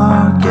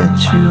bar, get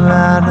you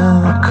out of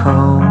the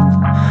cold.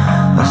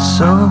 A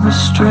sober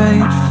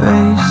straight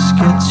face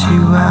gets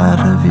you out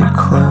of your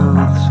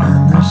clothes,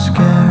 and they're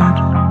scared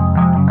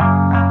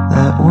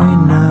that we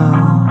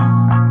know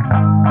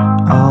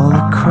all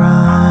the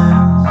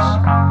crimes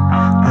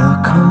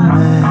they'll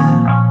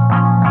commit,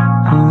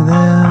 who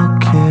they'll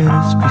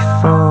kiss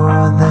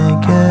before they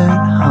get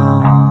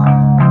home.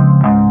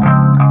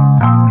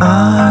 I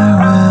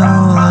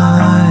will lie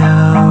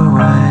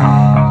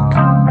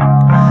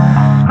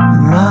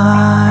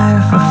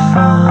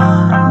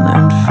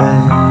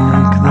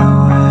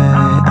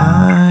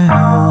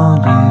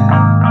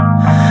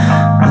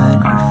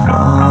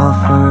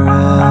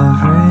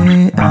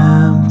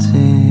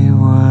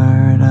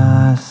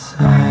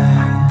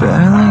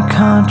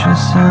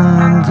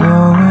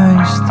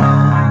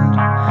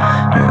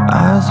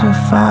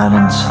hide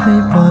and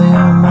sleep while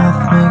your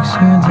mouth makes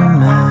your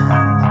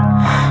demands.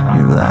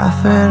 You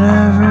laugh at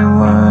every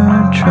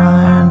word,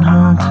 trying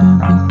hard to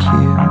be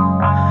cute.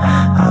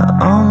 I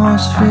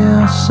almost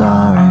feel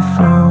sorry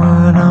for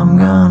what I'm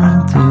gonna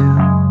do.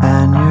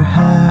 And your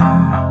hair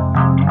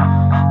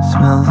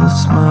smells of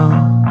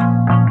smoke.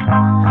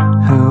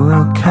 Who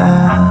will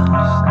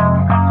cast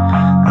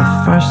the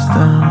first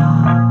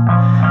stone?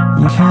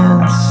 You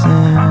can't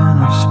sin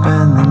or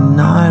spend the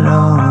night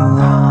all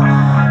alone.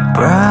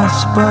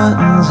 Brass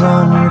buttons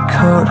on your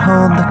coat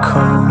hold the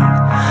cold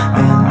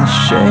in the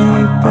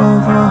shape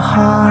of a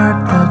heart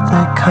that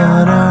they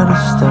cut out of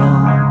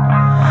stone.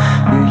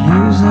 You're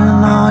using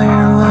all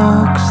your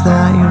looks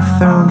that you've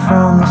thrown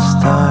from the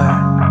start.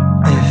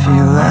 If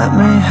you let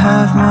me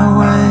have my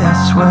way, I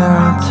swear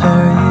I'll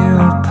tear you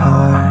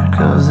apart.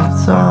 'Cause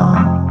it's all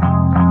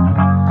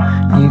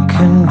you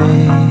can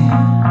be.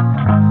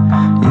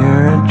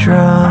 You're a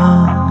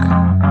drunk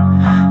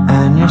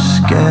and you're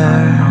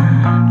scared.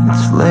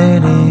 It's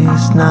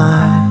ladies'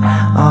 night,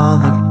 all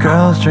the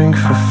girls drink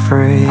for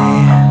free.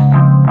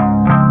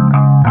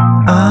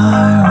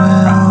 I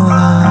will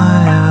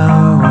lie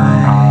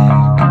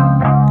awake,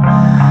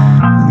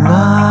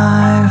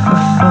 lie for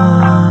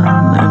fun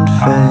and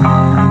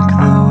fake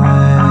the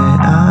way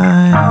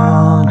I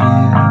hold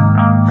you.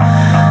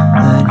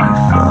 Let you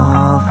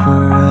fall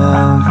for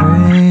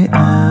every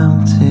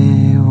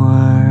empty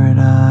word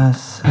I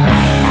say.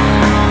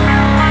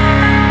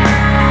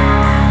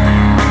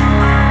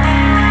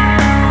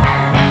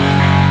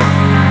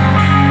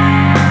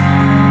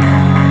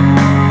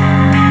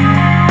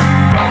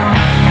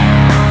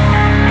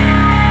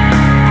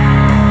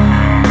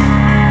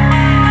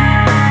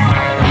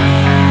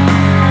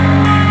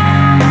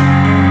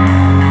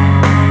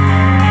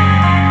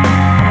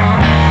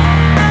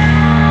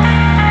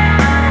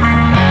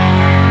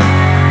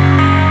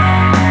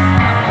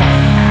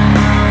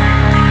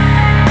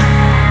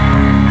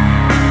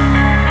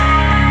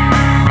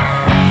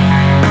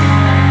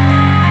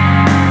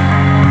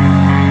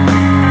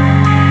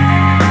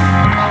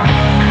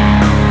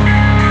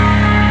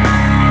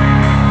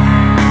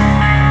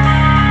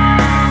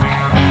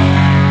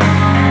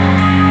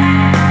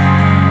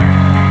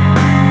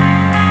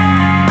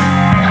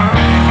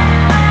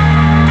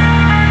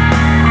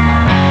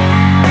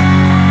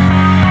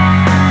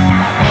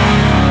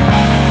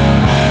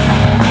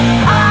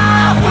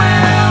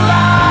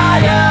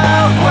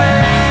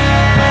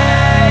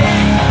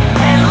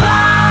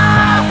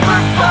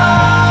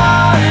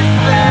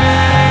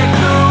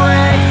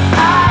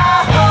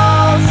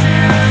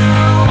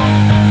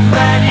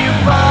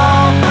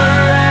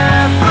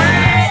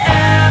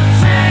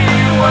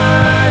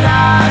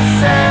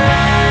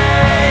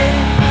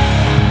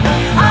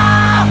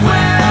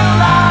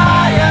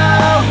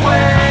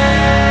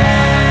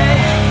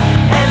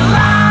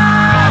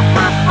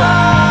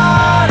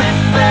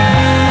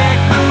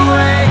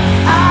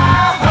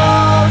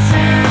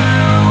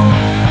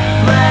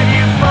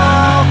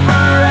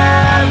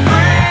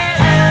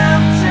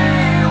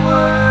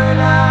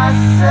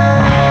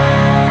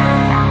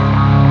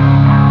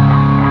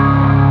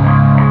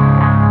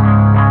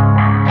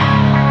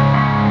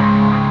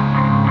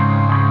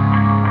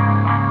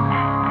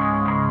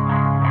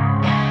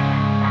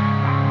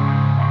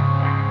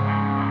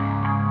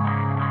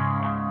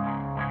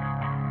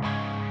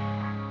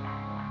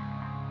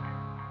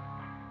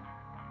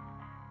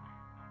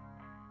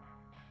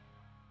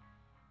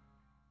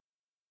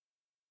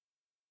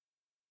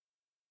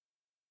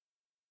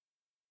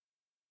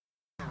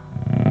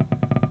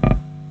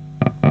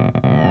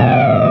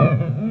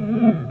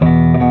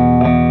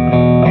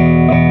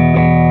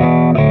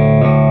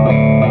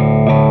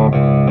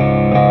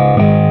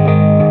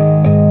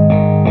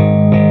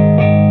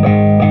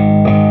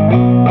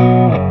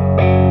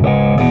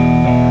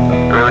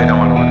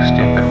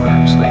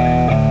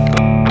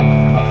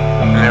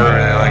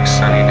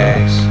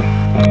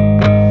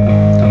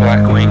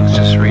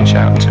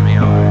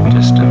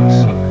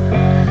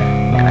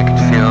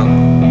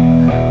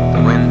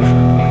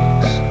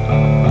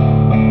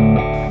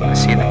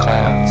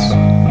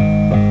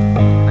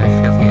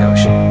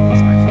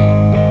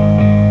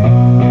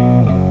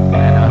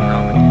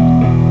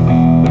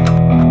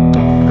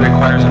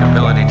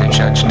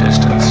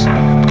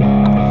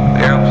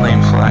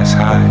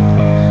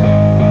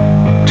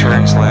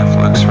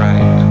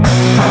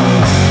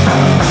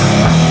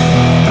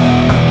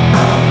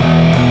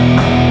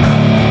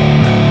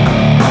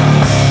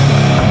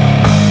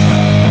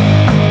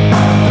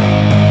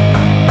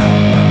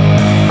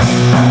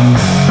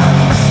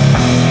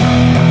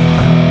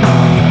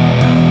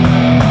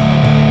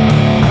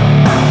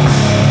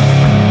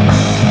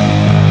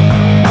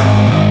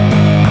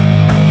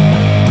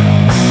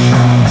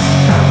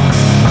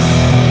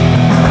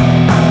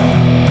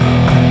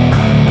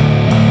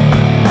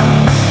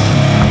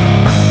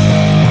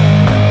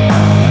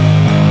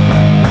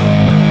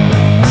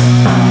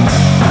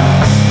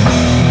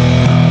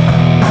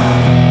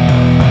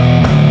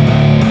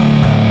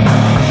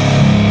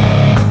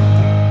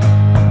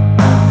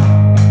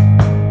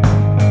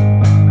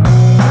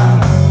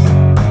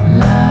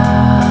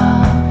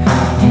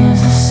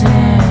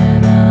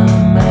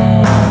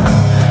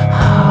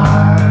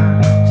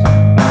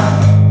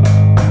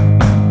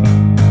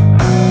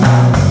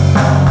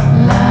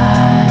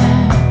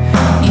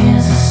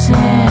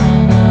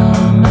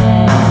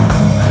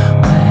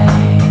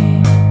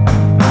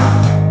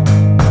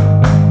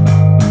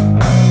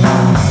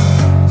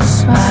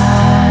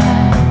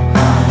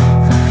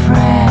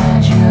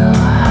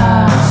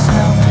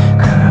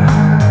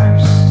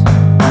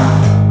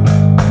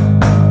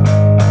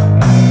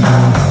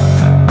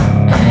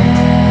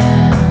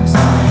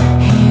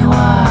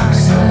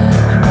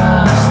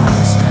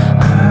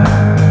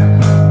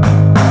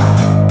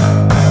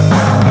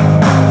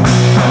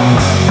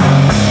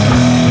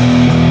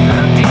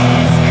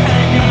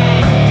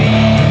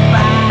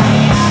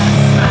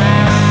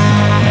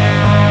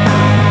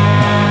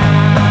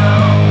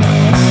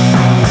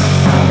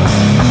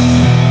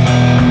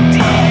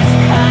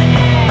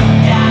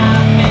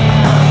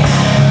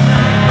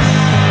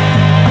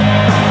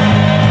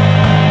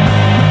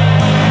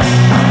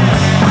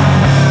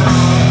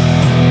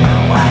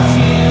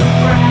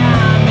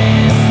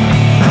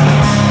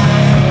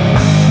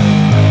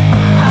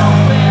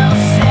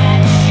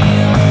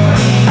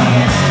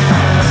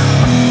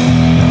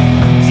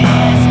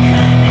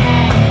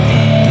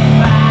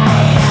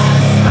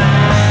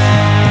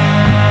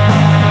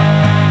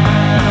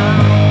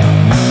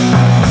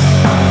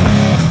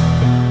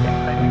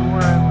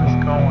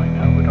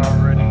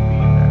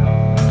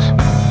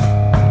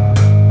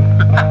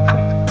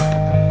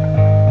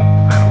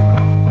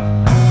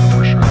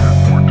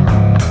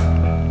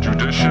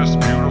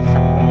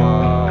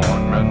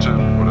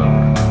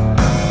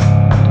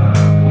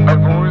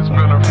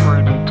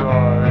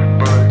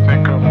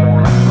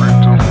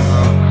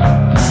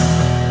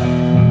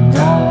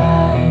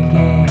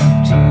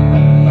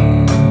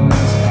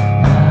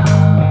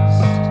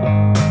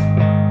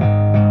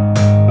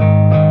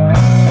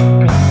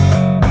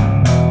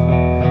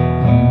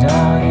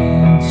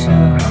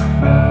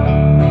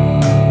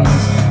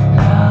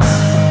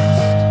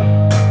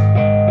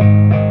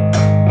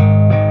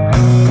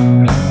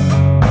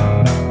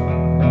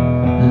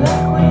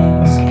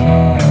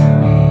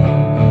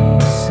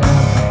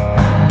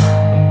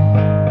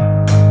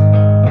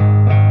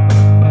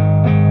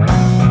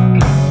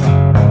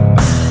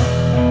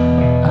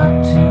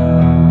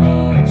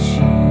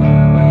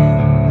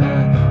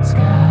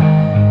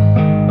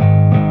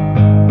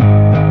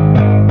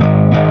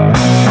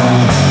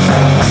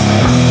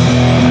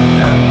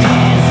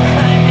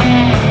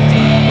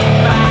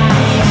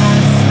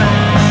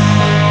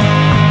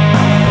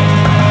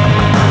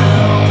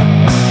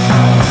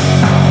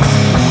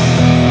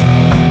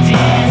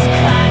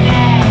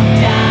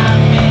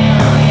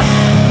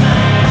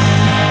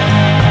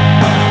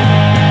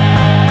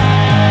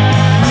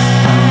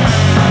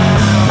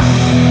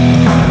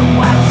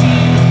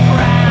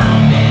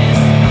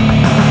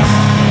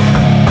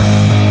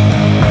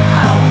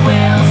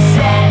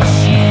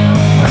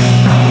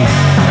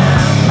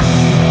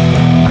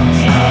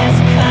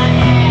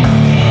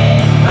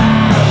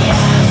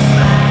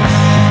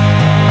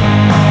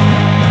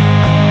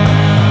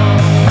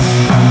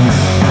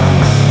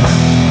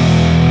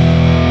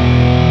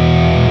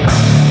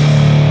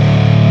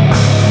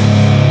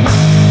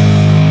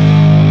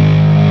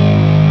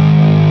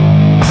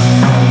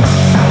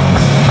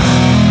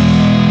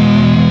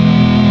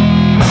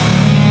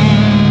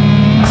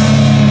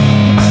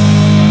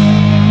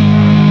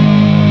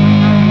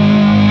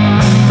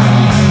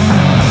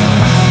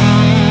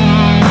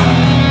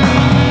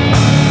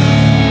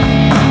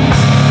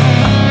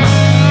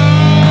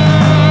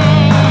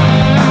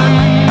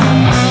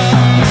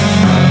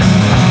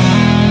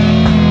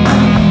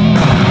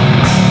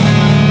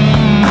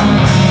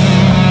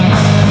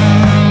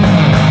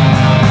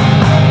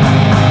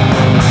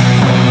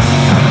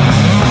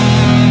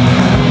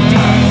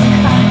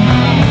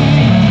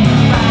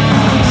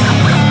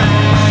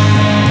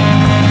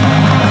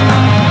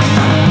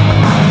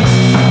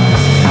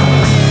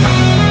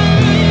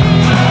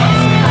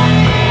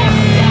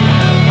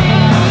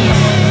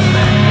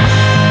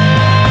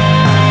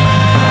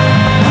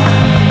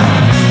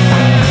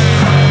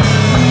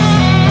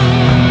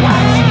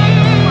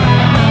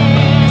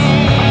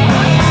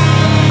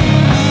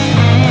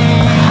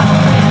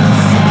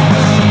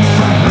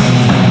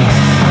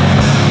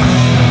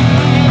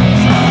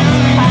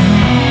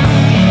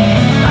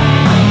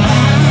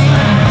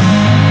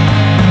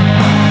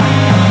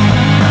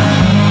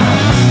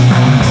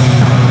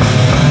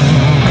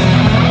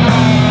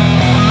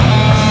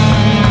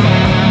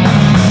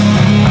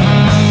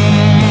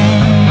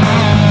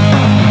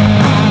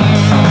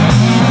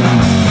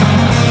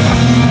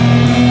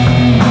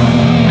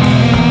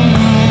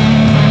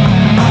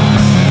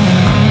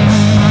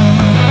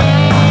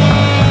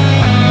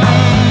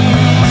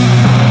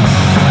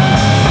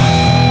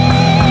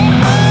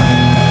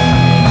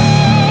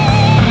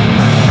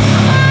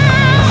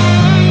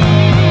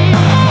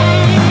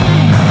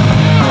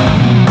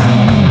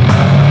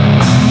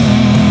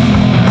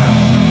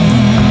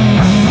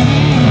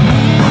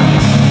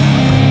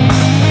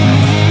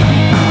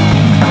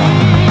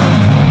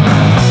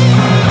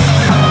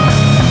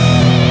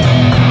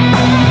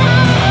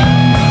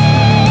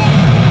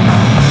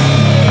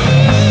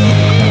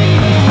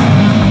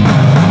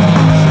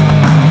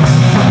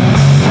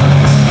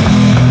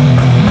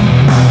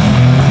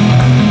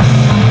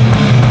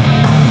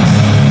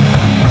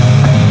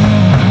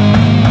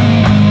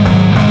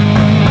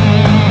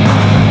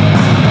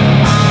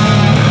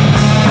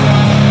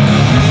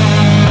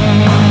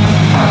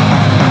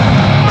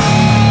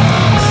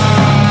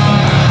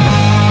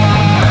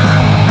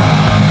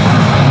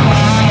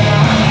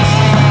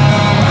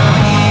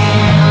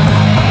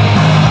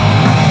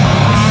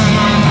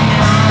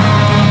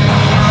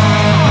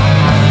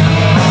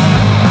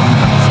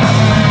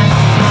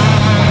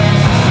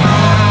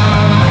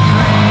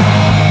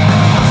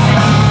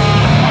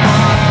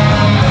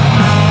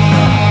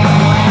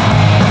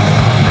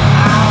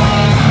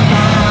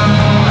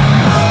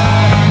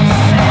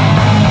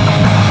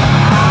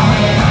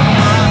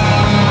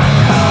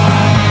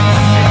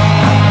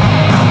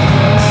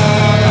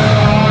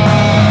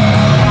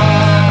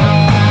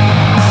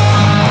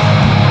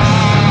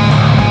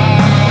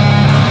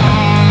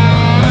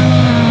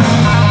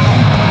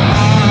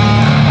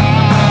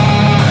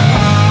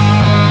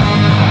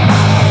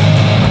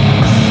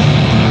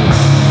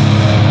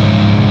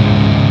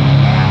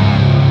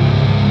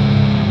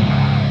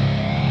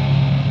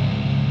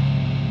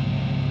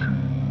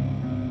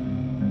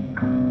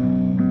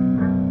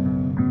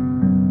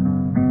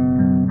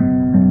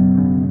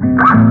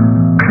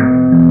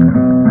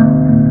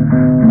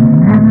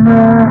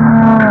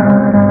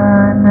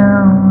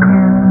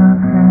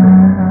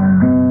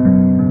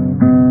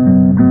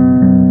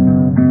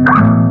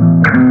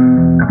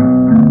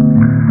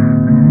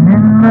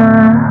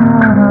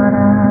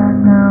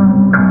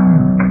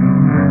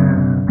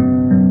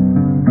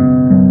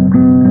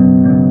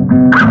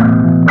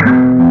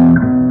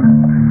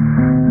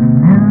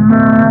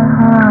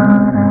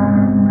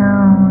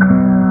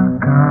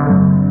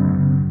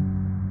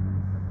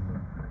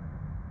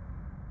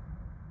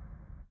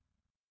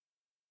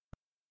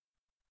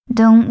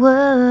 Don't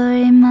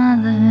worry,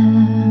 mother,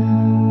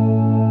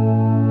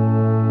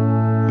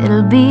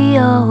 it'll be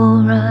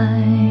alright.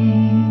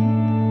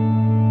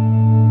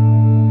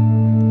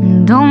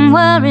 Don't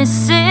worry,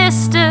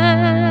 sister,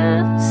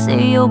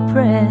 say your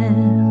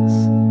prayers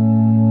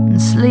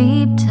and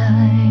sleep tight,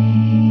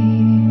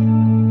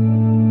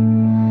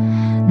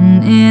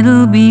 and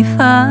it'll be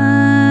fine,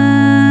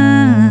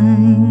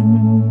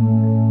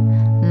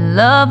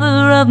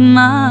 lover of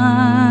mine,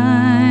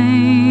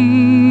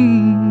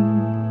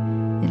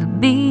 it'll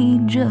be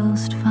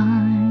just fine.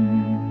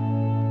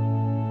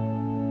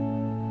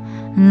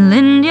 And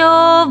lend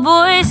your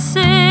voices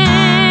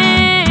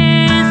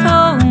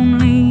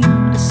only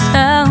to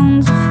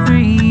sounds of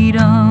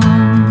freedom.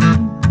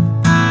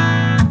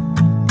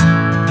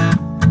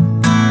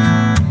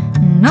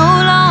 No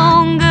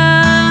longer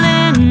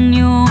lend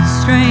your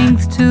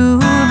strength to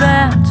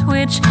that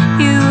which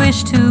you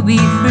wish to be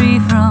free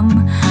from.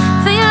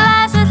 Fill your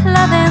lives with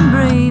love and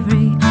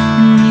bravery,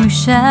 and you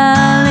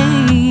shall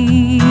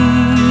lead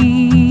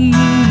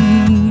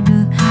a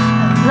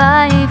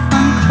life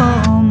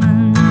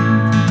uncommon.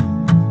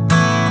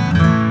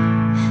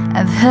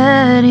 I've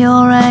heard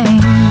your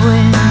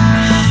anguish,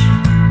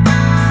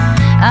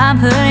 I've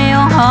heard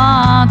your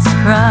heart's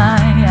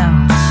cry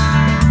out.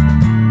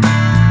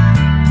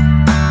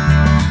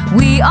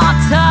 We are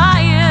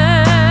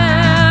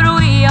tired,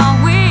 we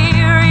are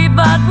weary,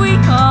 but we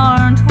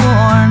aren't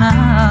worn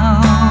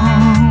out.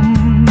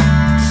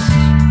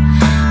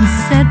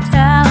 Set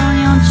down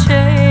your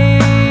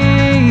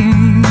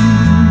chains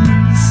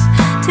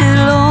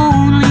till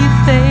only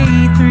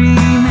faith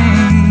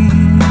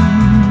remains.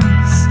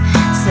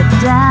 Set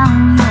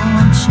down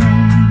your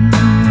chains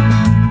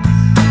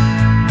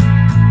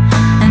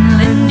and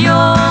lend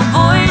your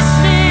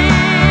voices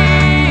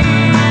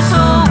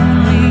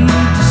only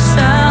to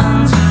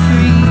sounds of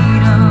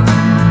freedom.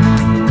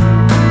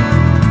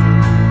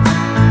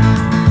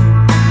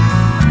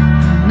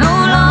 No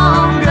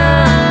longer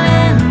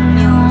lend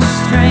your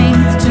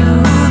strength to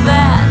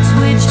that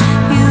which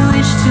you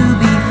wish to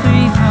be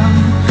free from.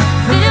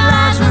 Fill your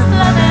lives with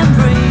love and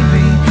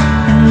bravery,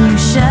 and you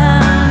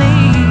shall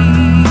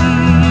lead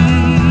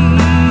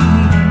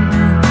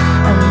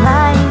a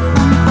life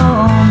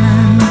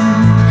uncommon.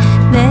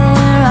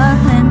 There are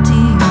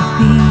plenty of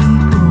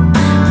people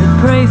that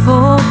pray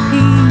for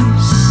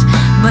peace,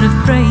 but if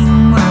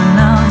praying were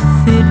enough,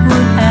 it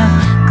would have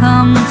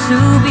come to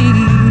be.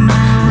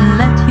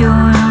 Let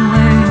your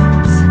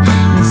words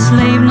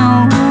enslave no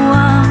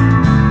one,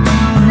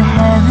 and the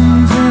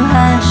heavens will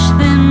hush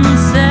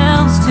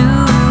themselves to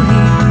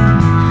hear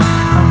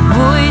our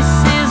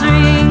voices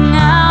ring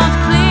out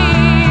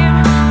clear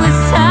with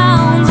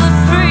sounds of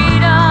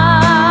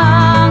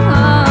freedom,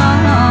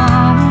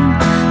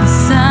 the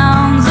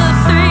sounds of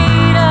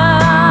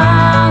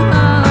freedom.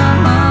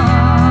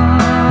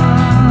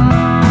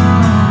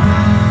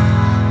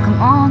 Come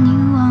on,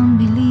 you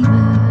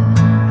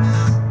unbelievers,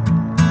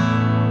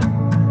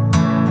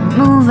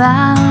 move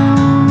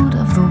out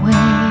of the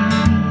way.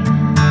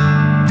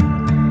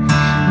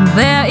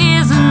 There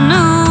is a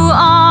new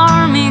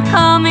army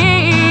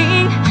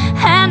coming,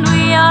 and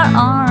we are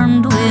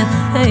armed with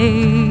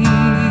faith.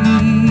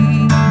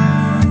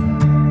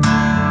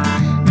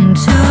 And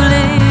to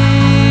live,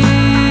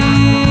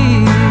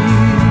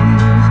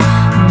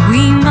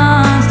 we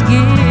must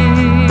give.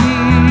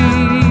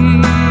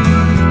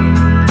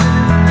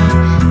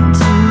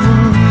 To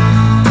live,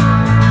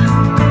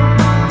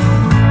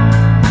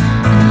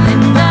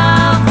 lend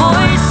our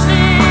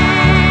voices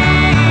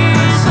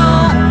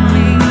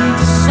only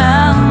to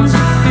sounds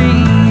of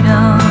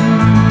freedom.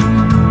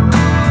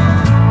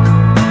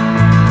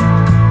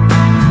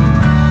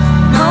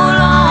 No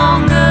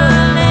longer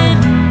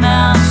lend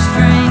our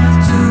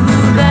strength to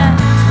that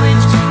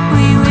which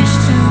we wish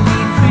to be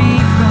free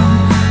from.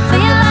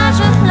 Fill your lives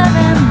with love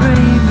and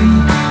bravery,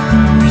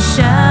 and we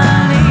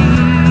shall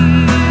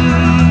lead.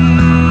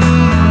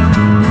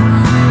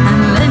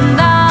 And lend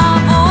our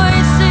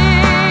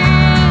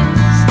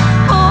voices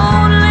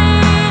only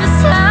to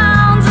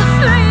sounds of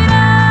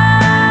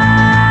freedom.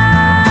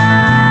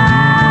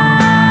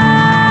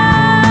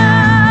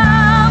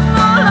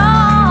 No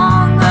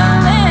longer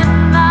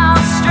lend our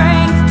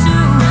strength to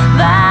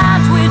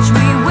that which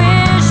we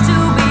wish to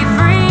be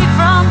free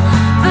from.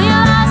 Fill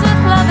your lives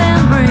with love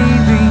and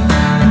bravery,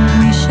 and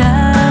we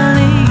shall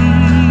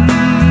lead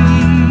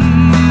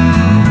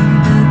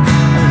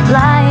a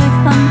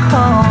life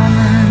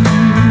uncommon.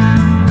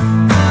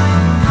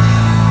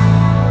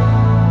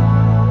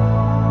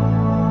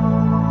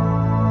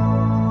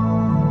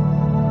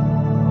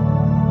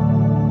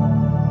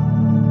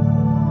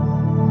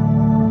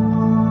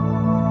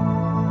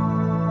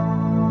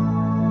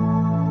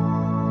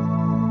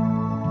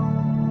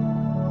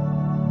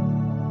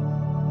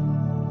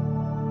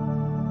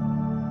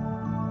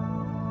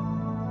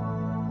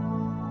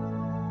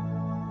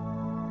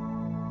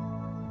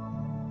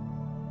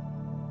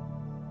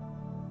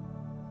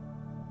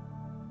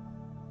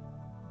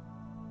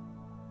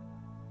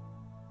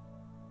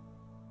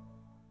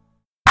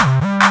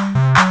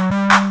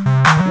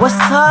 What's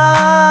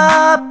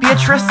up,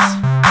 Beatrice?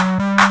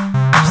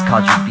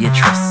 called you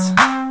Beatrice.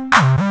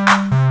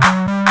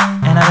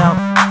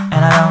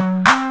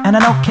 And I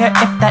don't care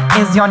if that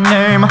is your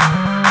name.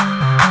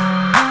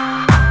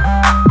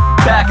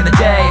 Back in the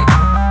day,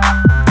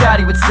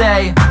 Daddy would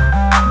say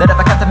that if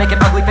I kept on making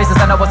ugly faces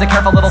and I wasn't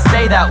careful, it'll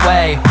stay that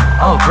way.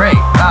 Oh great,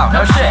 wow,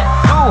 no shit.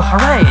 Ooh,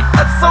 hooray,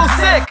 that's so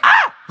sick.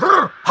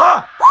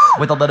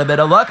 With a little bit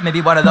of luck,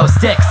 maybe one of those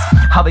sticks.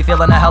 I'll be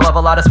feeling a hell of a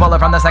lot of swelling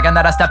from the second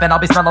that I step in. I'll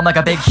be smelling like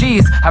a big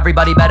cheese.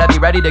 Everybody better be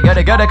ready to get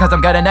it, cause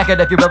I'm getting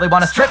naked if you really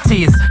want a strip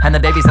tease. And the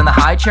babies in the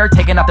high chair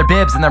taking out their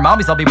bibs, and their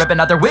mommies will be ripping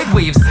out their wig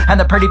weaves. And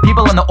the pretty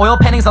people in the oil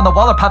paintings on the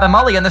wall are popping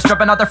molly and they're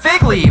stripping out their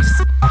fig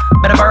leaves.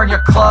 Better burn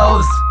your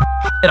clothes,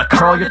 it'll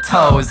curl your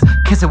toes.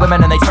 Kissing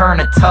women and they turn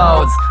to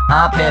toads.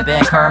 I'm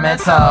pimping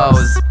Kermit's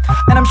toes.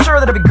 And I'm sure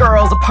that every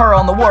girl's a pearl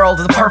in the world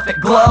is a perfect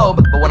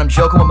globe. But when I'm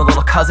joking with my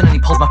little cousin and he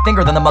pulls my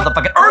finger, then the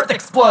motherfucking earth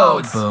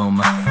explodes.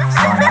 Boom.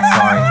 Sorry, not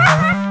sorry.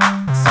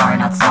 Sorry,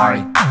 not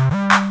sorry.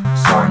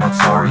 Sorry, not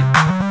sorry.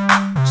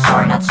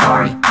 Sorry, not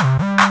sorry.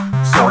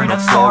 Sorry,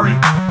 not sorry.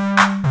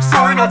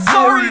 Sorry, not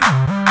sorry.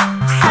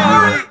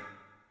 Sorry.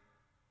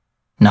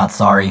 Not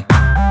sorry.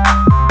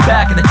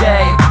 Back in the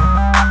day,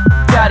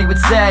 Daddy would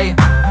say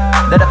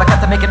that if I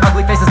kept on making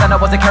ugly faces and I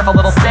wasn't careful,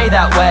 it'll stay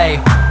that way.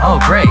 Oh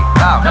great,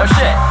 wow, no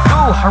shit.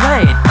 Ooh,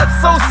 hooray, that's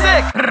so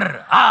sick.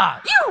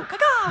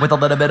 With a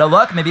little bit of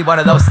luck, maybe one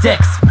of those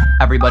sticks.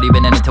 Everybody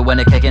been in it to win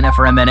it, kicking it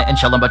for a minute and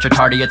chilling, but you're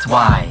tardy, it's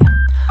why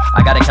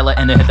I gotta kill it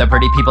and hit the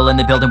pretty people in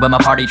the building with my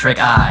party trick.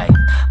 I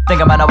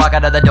think I'm gonna walk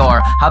out of the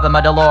door, hop in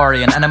my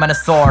DeLorean, and I'm gonna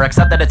soar.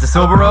 Except that it's a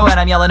Subaru, and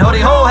I'm yelling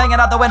hootie ho, hanging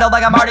out the window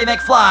like I'm Marty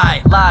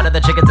McFly. Lot of the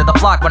chickens in the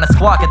flock wanna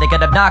squawk, and they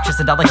get obnoxious,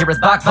 and all I hear is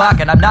bok bok.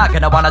 And I'm not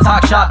gonna wanna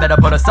talk shop, better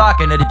put a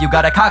sock in it. If you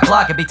got a cock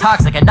block, and be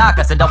toxic and knock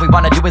us, and all we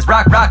wanna do is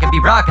rock and be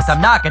raucous.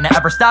 I'm not gonna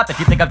ever stop if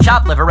you think I'm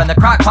chopped liver in the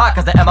crock pot,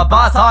 cause I am a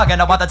boss hog,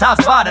 and I want the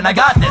top spot, and I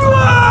got this.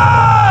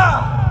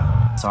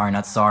 Sorry,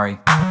 not sorry.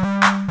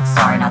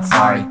 Sorry, not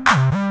sorry.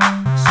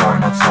 Sorry,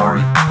 not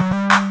sorry.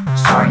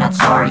 Sorry, not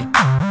sorry.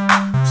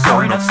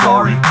 Sorry, not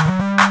sorry.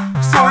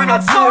 Sorry,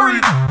 not sorry.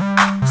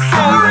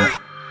 Sorry.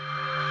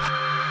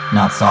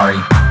 Not sorry.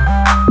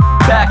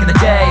 Back in the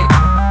day,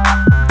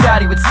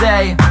 Daddy would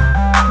say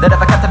that if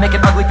I kept on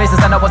making ugly faces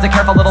and I wasn't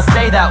careful, it'll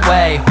stay that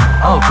way.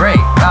 Oh great,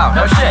 wow,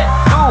 no shit.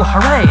 Ooh,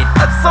 hooray,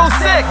 that's so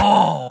sick.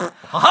 Oh,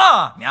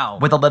 haha, meow.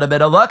 With a little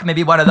bit of luck,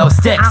 maybe one of those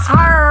sticks.